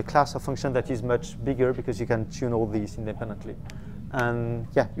you're in a class of function that is much bigger because you can tune all these independently. And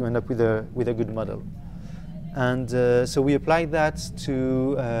yeah, you end up with a good model. And so we applied that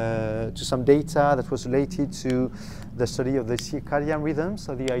to some data that was related to the study of the circadian rhythm.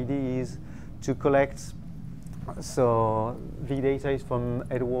 So the idea is to collect, so the data is from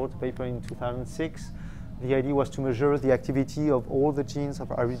Edward's paper in 2006. The idea was to measure the activity of all the genes of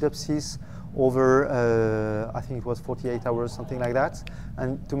Arabidopsis over, I think it was 48 hours, something like that,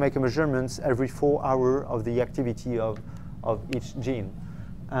 and to make a measurement every 4 hours of the activity of each gene.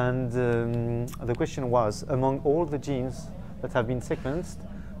 And the question was, among all the genes that have been sequenced,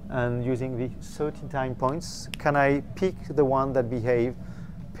 and using the 13 time points, can I pick the one that behave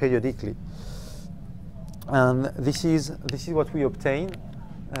periodically? And this is what we obtain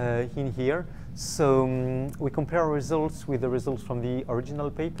in here. So we compare our results with the results from the original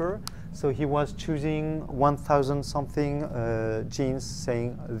paper. So he was choosing 1,000 something genes,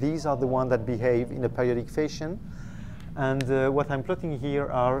 saying these are the ones that behave in a periodic fashion. And what I'm plotting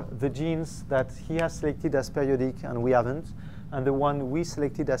here are the genes that he has selected as periodic and we haven't, and the one we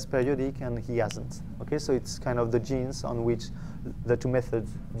selected as periodic and he hasn't. Okay, so it's kind of the genes on which the two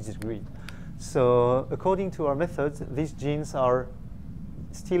methods disagree. So according to our methods, these genes are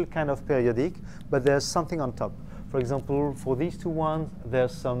still kind of periodic, but there's something on top. For example, for these two ones,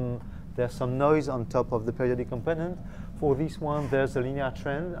 there's some noise on top of the periodic component. For this one, there's a linear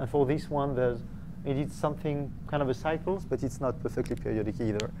trend, and for this one, it is something kind of a cycles, but it's not perfectly periodic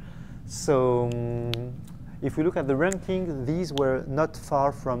either. So if we look at the ranking, these were not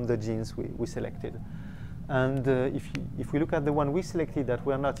far from the genes we selected. And if we look at the one we selected that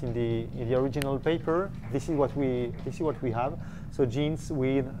were not in the original paper, this is what we have. So genes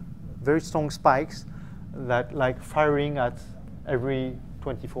with very strong spikes that like firing at every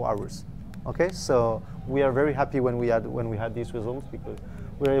 24 hours. Okay, so we are very happy when we had these results because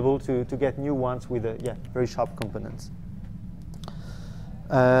we were able to get new ones with very sharp components.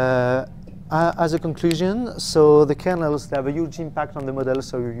 As a conclusion, so the kernels, they have a huge impact on the model,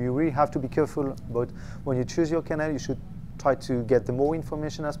 so you really have to be careful about when you choose your kernel. You should try to get the more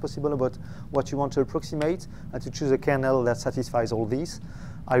information as possible about what you want to approximate and to choose a kernel that satisfies all these.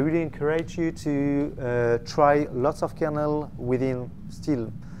 I really encourage you to try lots of kernel within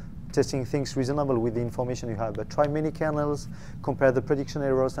still testing things reasonable with the information you have. But try many kernels, compare the prediction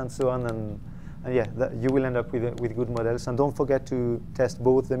errors and so on, and yeah, you will end up with good models. And don't forget to test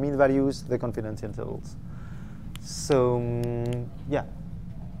both the mean values, the confidence intervals. So yeah.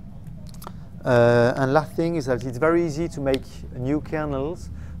 And last thing is that it's very easy to make new kernels.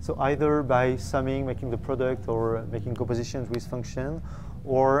 So either by summing, making the product, or making compositions with function,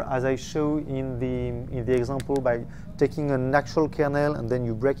 or as I show in the example, by taking an actual kernel and then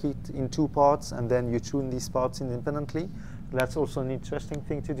you break it in 2 parts and then you tune these parts independently. That's also an interesting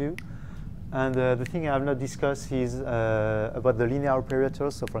thing to do. And the thing I have not discussed is about the linear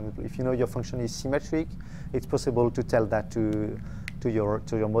operators. So for example, if you know your function is symmetric, it's possible to tell that to your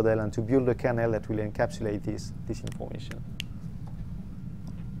model and to build a kernel that will encapsulate this information.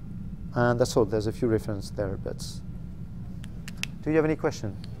 And that's all. There's a few references there, but do you have any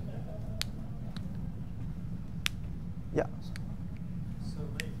question? Yeah. So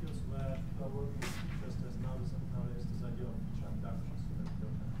many fields where people are working with features, there's nowadays this idea of feature abduction.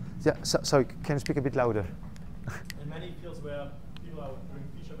 Yeah. Sorry, can you speak a bit louder? In many fields where people are doing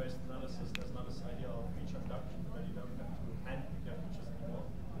feature-based analysis, there's now this idea of feature abduction, where you don't have to handpick your features anymore.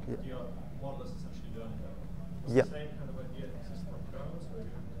 Yeah. Your model is essentially learning them. Does Yeah. the same kind of idea exist for kernels, where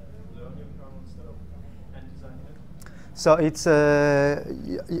you learn your kernel instead of hand designing it? So it's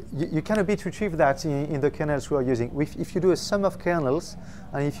you can a bit retrieve that in the kernels we are using. If you do a sum of kernels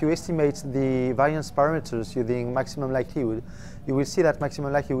and if you estimate the variance parameters using maximum likelihood, you will see that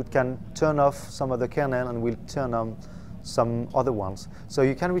maximum likelihood can turn off some of the kernel and will turn on some other ones. So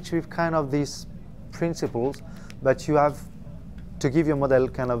you can retrieve kind of these principles, but you have to give your model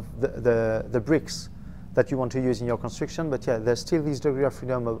kind of the bricks that you want to use in your construction. But yeah, there's still this degree of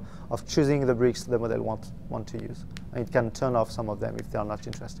freedom of choosing the bricks the model want to use. And it can turn off some of them if they are not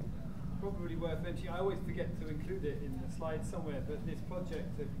interesting. Probably worth mentioning, I always forget to include it in the slide somewhere, but this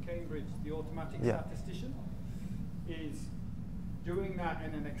project at Cambridge, the automatic statistician, is doing that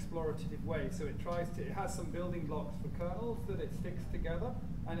in an explorative way. So it has some building blocks for kernels that it sticks together,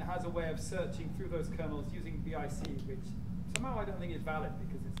 and it has a way of searching through those kernels using BIC, which somehow I don't think is valid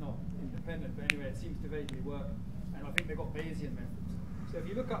because it's not independent, but anyway, it seems to vaguely work. And I think they've got Bayesian methods. So if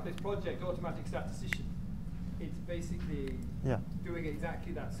you look up this project, Automatic Statistician, it's basically doing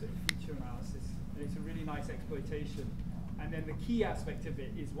exactly that sort of feature analysis. And it's a really nice exploitation. And then the key aspect of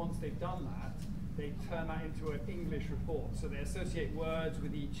it is once they've done that, they turn that into an English report. So they associate words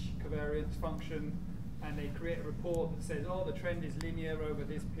with each covariance function, and they create a report that says, oh, the trend is linear over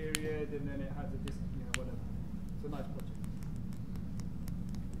this period, and then it has a whatever. It's a nice project.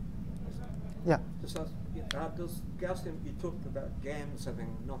 Yeah. Does Gaussian, you talked about GAMs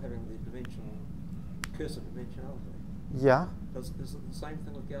not having the dimension, cursor dimensionality. Yeah. Is it the same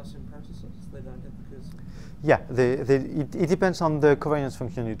thing with Gaussian processors? They don't have the cursor? Yeah, it depends on the covariance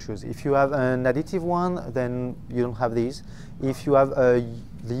function you choose. If you have an additive one, then you don't have these. If you have the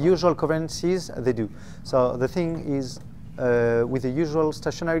usual covariances, they do. So the thing is, with the usual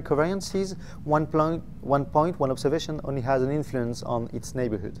stationary covariances, one observation only has an influence on its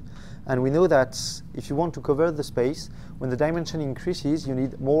neighborhood. And we know that if you want to cover the space, when the dimension increases, you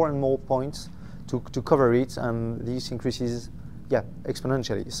need more and more points to cover it, and this increases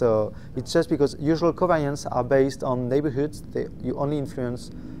exponentially. So it's just because usual covariants are based on neighborhoods, you only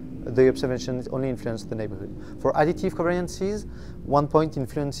influence the observations only influence the neighborhood. For additive covariances, one point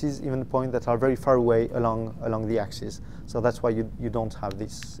influences even points that are very far away along the axis. So that's why you don't have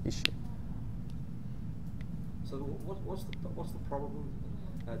this issue. So what's the problem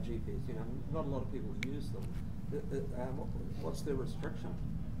GPS? You know, not a lot of people use them. What's their restriction?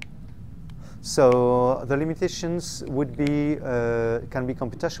 So the limitations would be can be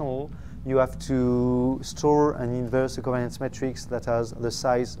computational. You have to store and inverse the covariance matrix that has the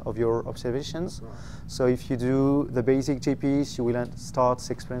size of your observations. Right. So if you do the basic GPS, you will start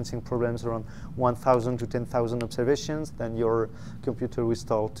experiencing problems around 1,000 to 10,000 observations. Then your computer will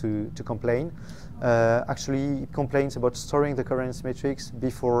start to complain. Actually, it complains about storing the covariance matrix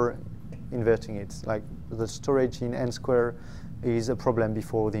before inverting it. Like the storage in n square is a problem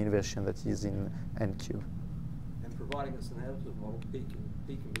before the inversion that is in NQ. And providing it's an additive model, P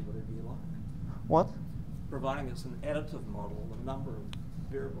can be whatever you like. What? Providing it's an additive model, the number of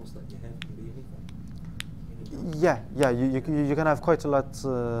variables that you have can be anything. Yeah, you can have quite a lot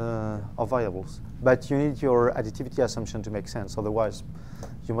of variables, but you need your additivity assumption to make sense. Otherwise,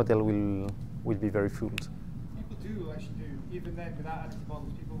 your model will be very fooled. People do actually do, even then without additive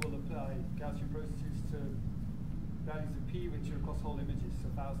models, people will apply Gaussian processes to values of P which are across whole images, so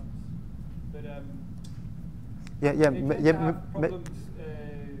thousands. But Yeah, they tend to have problems.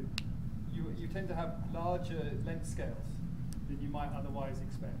 You tend to have larger length scales than you might otherwise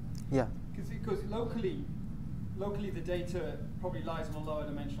expect. Yeah. Because locally the data probably lies on a lower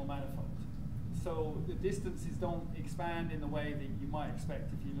dimensional manifold. So the distances don't expand in the way that you might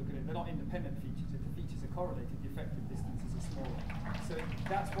expect if you look at it. They're not independent features. If the features are correlated, the effective distances are smaller. So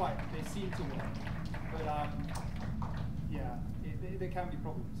that's why they seem to work. But yeah, there can be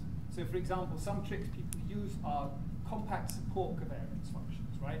problems. So for example, some tricks people use are compact support covariance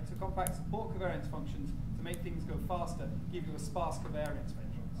functions, right? So compact support covariance functions, to make things go faster, give you a sparse covariance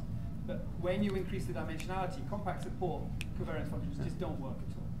matrix. But when you increase the dimensionality, compact support covariance functions just don't work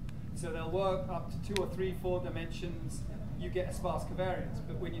at all. So they'll work up to 2 or 3, 4 dimensions, you get a sparse covariance.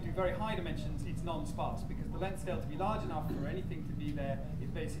 But when you do very high dimensions, it's non-sparse, because the length scale to be large enough for anything to be there,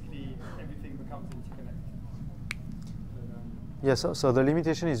 it basically, everything becomes interconnected. Yeah, so the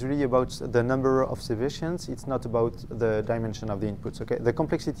limitation is really about the number of observations. It's not about the dimension of the inputs. Okay, the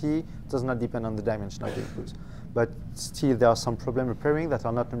complexity does not depend on the dimension of the inputs, but still there are some problem repairing that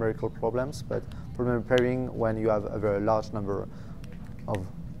are not numerical problems, but problem repairing when you have a very large number of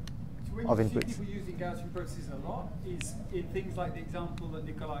inputs. When you see people using Gaussian processes a lot is in things like the example that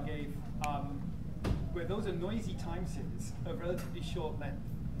Nicolas gave, where those are noisy time series of relatively short length.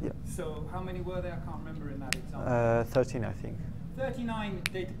 Yeah. So how many were there? I can't remember in that example. 13, I think. 39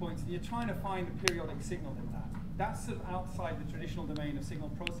 data points, and you're trying to find a periodic signal in that. That's sort of outside the traditional domain of signal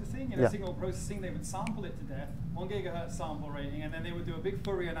processing. In signal processing, they would sample it to death, 1 gigahertz sample rating, and then they would do a big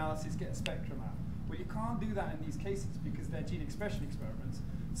Fourier analysis, get a spectrum out. Well, you can't do that in these cases because they're gene expression experiments.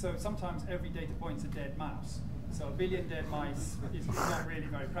 So sometimes every data point's a dead mouse. So a billion dead mice is not really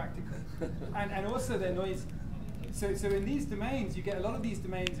very practical. And also they're noisy. So in these domains, you get a lot of these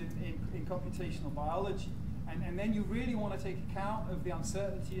domains in computational biology. And then you really want to take account of the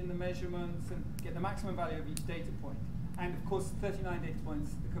uncertainty in the measurements and get the maximum value of each data point. And of course, 39 data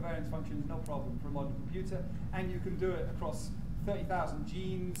points, the covariance function is no problem for a modern computer. And you can do it across 30,000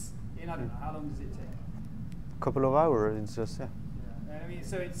 genes in, I don't know, how long does it take? A couple of hours, it's just, yeah. I mean,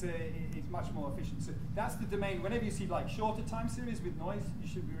 so it's much more efficient. So that's the domain. Whenever you see like shorter time series with noise, you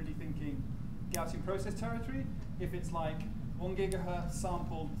should be really thinking Gaussian process territory. If it's like 1 gigahertz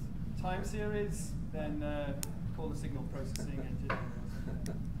sampled time series, then call the signal processing engine.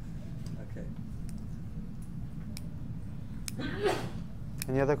 Okay.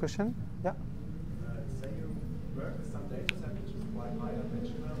 Any other question? Yeah. Say you work with some data set which is quite high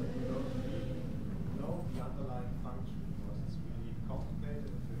dimensional, and you don't really know the underlying function because it's really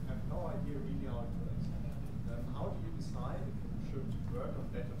complicated. You have no idea really how it works. How do you decide if you should work on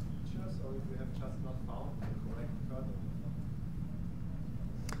better features or if you have just not found the correct kernel?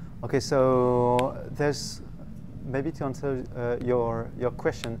 Okay, so there's, maybe to answer your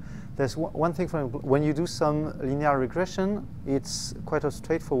question, there's one thing, when you do some linear regression, it's quite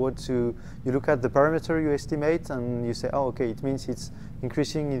straightforward to, you look at the parameter you estimate and you say, oh, okay, it means it's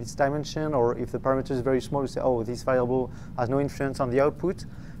increasing in its dimension, or if the parameter is very small, you say, oh, this variable has no influence on the output.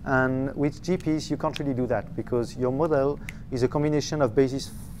 And with GPs, you can't really do that because your model is a combination of basis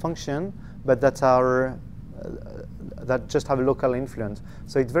function, but that are that just have a local influence.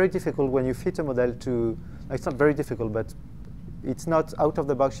 So it's very difficult when you fit a model to, it's not very difficult, but it's not out of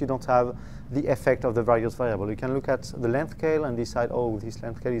the box, you don't have the effect of the various variables. You can look at the length scale and decide, oh, this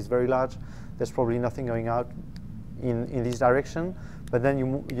length scale is very large, there's probably nothing going out in this direction. But then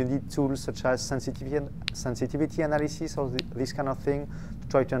you need tools such as sensitivity analysis or this kind of thing to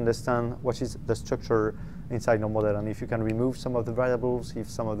try to understand what is the structure inside your model, and if you can remove some of the variables, if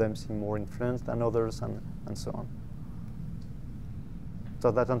some of them seem more influenced than others, and so on.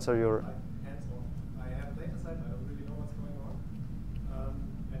 Does that answer your? Hands-on. I have a data set, I don't really know what's going on,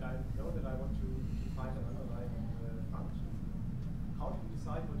 and I know that I want to find an underlying function. How do you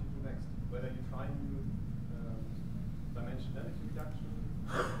decide what you do next? Whether you try new dimensionality reduction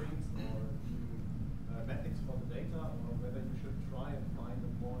things or new metrics for the data, or whether you should try and find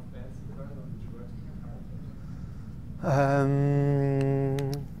a more fancy kernel which works with your current data?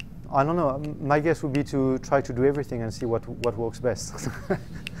 I don't know. My guess would be to try to do everything and see what works best.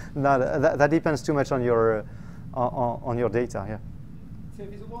 No, that depends too much on your data. Yeah. So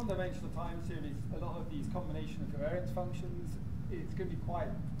if it's a one-dimensional time series, a lot of these combination of covariance functions, it's going to be quite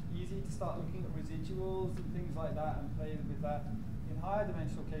easy to start looking at residuals and things like that and play with that. In higher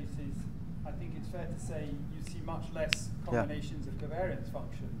dimensional cases, I think it's fair to say you see much less combinations of covariance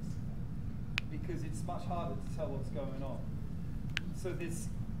functions because it's much harder to tell what's going on. So this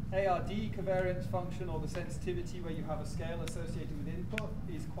ARD covariance function, or the sensitivity where you have a scale associated with input,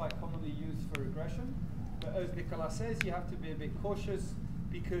 is quite commonly used for regression. But as Nicolas says, you have to be a bit cautious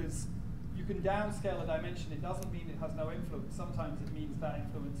because you can downscale a dimension. It doesn't mean it has no influence. Sometimes it means that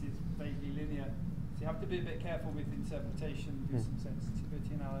influence is vaguely linear. So you have to be a bit careful with interpretation, do some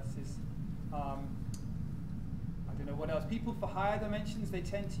sensitivity analysis. I don't know what else. People for higher dimensions, they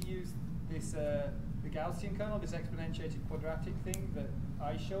tend to use this the Gaussian kernel, this exponentiated quadratic thing that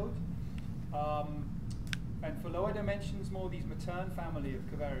I showed. And for lower dimensions, more these Matern family of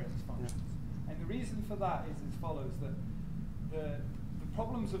covariance functions. And the reason for that is as follows, that the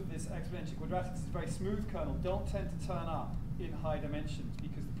problems of this exponential quadratic, this very smooth kernel, don't tend to turn up in high dimensions,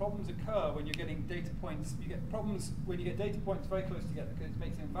 because the problems occur when you're getting data points. You get problems when you get data points very close together, because it's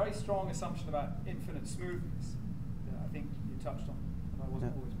making a very strong assumption about infinite smoothness that I think you touched on, but I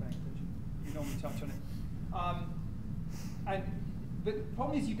wasn't always paying attention. You normally touch on it. But the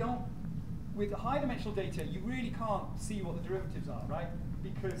problem is you don't, with high dimensional data, you really can't see what the derivatives are, right?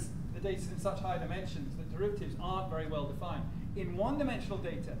 Because the data is in such high dimensions that derivatives aren't very well defined. In one-dimensional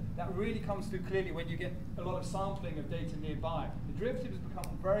data, that really comes through clearly when you get a lot of sampling of data nearby. The derivatives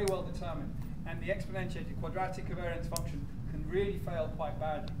become very well determined, and the exponentiated quadratic covariance function can really fail quite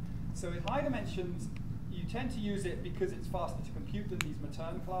badly. So in high dimensions, you tend to use it because it's faster to compute than these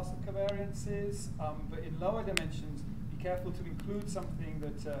Matern class of covariances. But in lower dimensions, be careful to include something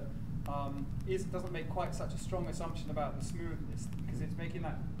that doesn't make quite such a strong assumption about the smoothness, because it's making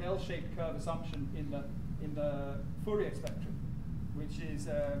that bell-shaped curve assumption in the Fourier spectrum, which is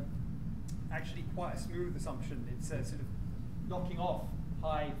actually quite a smooth assumption. It's sort of knocking off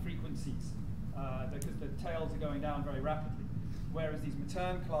high frequencies because the tails are going down very rapidly. Whereas these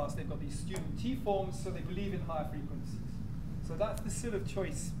Matern class, they've got these student T-forms, so they believe in higher frequencies. So that's the sort of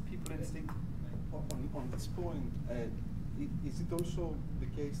choice people instinct. On this point, is it also the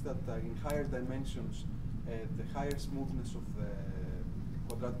case that in higher dimensions, the higher smoothness of the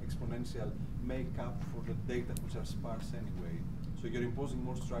quadratic exponential make up for the data which are sparse anyway? So you're imposing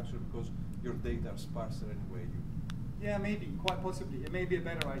more structure because your data are sparser anyway. Yeah, maybe, quite possibly. It may be a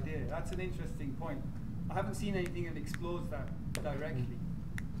better idea. That's an interesting point. I haven't seen anything that explores that directly.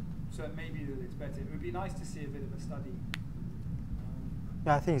 So it may be that it's better. It would be nice to see a bit of a study.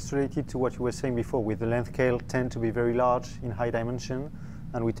 Yeah, I think it's related to what you were saying before, with the length scale tend to be very large in high dimension,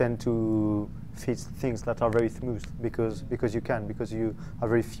 and we tend to fit things that are very smooth because you have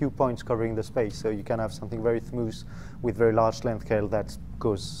very few points covering the space, so you can have something very smooth with very large length scale that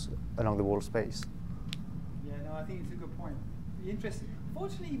goes along the whole space. Yeah, no, I think it's a good point. Interesting.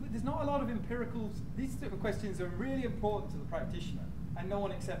 Fortunately, there's not a lot of empiricals. These sort of questions are really important to the practitioner, and no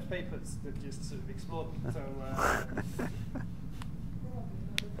one accepts papers that just sort of explore them. So.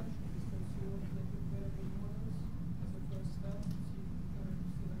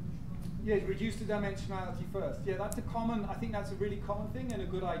 Yeah, reduce the dimensionality first. Yeah, that's a common, I think that's a really common thing and a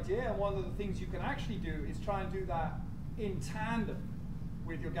good idea. And one of the things you can actually do is try and do that in tandem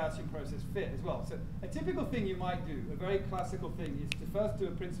with your Gaussian process fit as well. So a typical thing you might do, a very classical thing, is to first do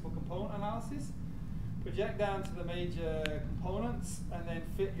a principal component analysis, project down to the major components, and then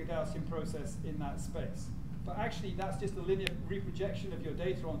fit your Gaussian process in that space. But actually, that's just a linear reprojection of your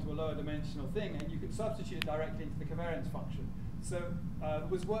data onto a lower dimensional thing, and you can substitute it directly into the covariance function. So there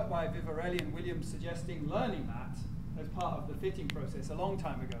was work by Vivarelli and Williams suggesting learning that as part of the fitting process a long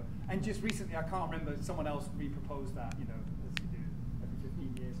time ago. And just recently, I can't remember, someone else re-proposed that, you know, as you do every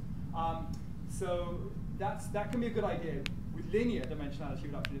 15 years. So that can be a good idea. With linear dimensionality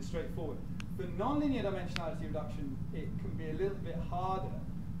reduction, it's straightforward. For nonlinear dimensionality reduction, it can be a little bit harder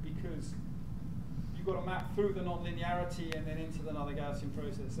because you've got to map through the nonlinearity and then into another Gaussian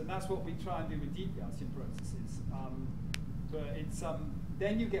process. And that's what we try and do with deep Gaussian processes. But it's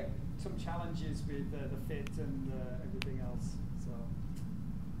then you get some challenges with the fit and everything else. So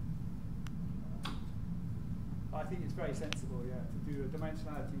I think it's very sensible, yeah, to do a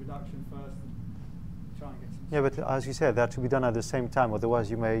dimensionality reduction first and try and get some. Yeah, but as you said, that to be done at the same time. Otherwise,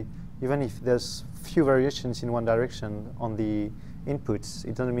 you may, even if there's few variations in one direction on the inputs,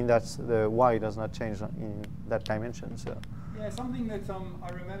 it doesn't mean that the y does not change in that dimension. So yeah, something that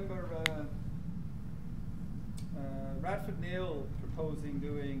I remember. Radford Neal proposing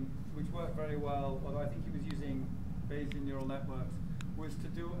doing, which worked very well, although I think he was using Bayesian neural networks, was to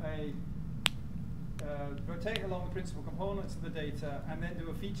do a rotate along the principal components of the data and then do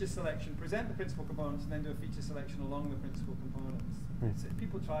a feature selection, present the principal components and then do a feature selection along the principal components.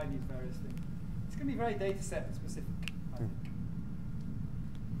 People try these various things. It's going to be very data set specific, I think.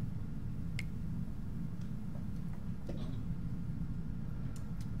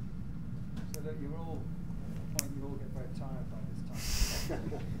 So that you're all, you all get very tired by this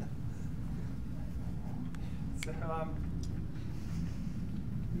time. So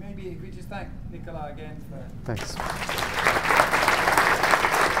maybe if we just thank Nicolas again for. Thanks.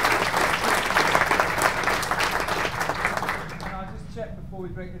 before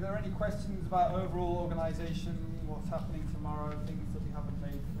we break, are there any questions about overall organisation, what's happening tomorrow, things that we haven't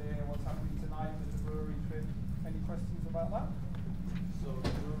made clear, what's happening tonight with the brewery trip? Any questions about that? So the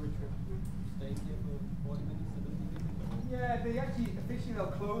brewery trip would stay here for 40 minutes and then leave? Yeah, they actually, officially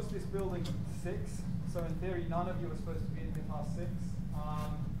they'll close this building at 6, so in theory none of you are supposed to be in here past 6.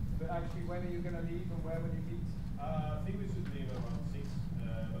 But actually, when are you going to leave and where will you meet? I think we should leave around 6,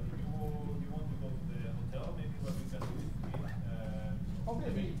 but if you want to go to the hotel, maybe what we can do is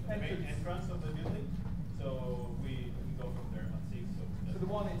meet the main entrance of the building, so we go from there at 6. So the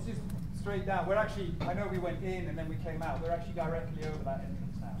one, it's just straight down. We're actually, I know we went in and then we came out, we're actually directly over that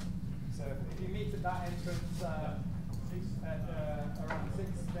entrance now. So if you meet at that entrance at around 6,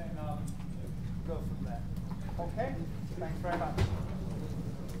 then go from there. Okay? Thanks very much.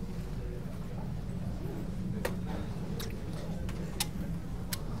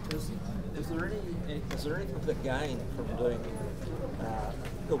 Is there anything to gain from doing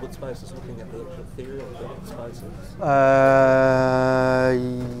Hilbert spaces, looking at the actual theory of Hilbert spaces?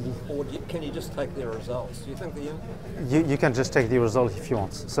 Or can you just take their results? Do you think you can just take the result if you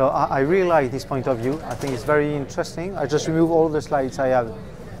want. So I really like this point of view. I think it's very interesting. I just remove all the slides I have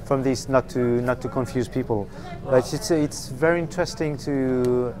from this, not to confuse people. Right. But it's very interesting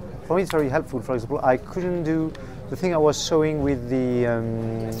to. For me, it's very helpful. For example, I couldn't do the thing I was showing with the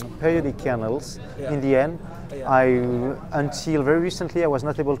periodic kernels. Yeah. In the end, until very recently, I was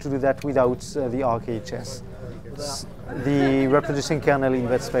not able to do that without the RKHS, the reproducing kernel in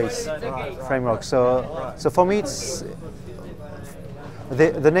that space framework. So for me, it's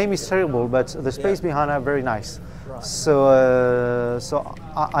the name is terrible, but the space behind are very nice. So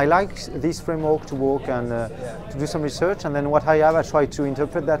I like this framework to work and to do some research, and then what I have, I try to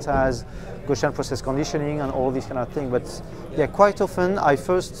interpret that as Gaussian process conditioning and all this kind of thing. But yeah, quite often I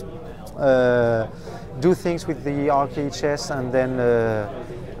first do things with the RKHS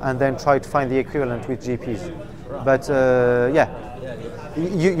and then try to find the equivalent with GPs. But yeah,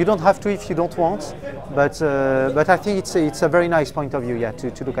 you don't have to if you don't want. But I think it's a very nice point of view, yeah,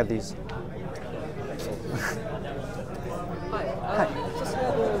 to look at these. Hi. Just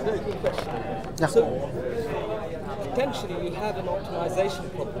have a very quick question. Yeah. So, potentially you have an optimization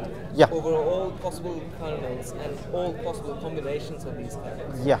problem over all possible kernels and all possible combinations of these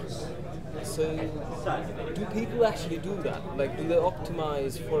kernels. Yeah. So, do people actually do that? Like, do they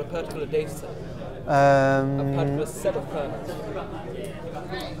optimize for a particular data set? A particular set of kernels?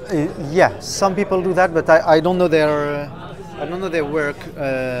 Yeah, some people do that, but I don't know their work.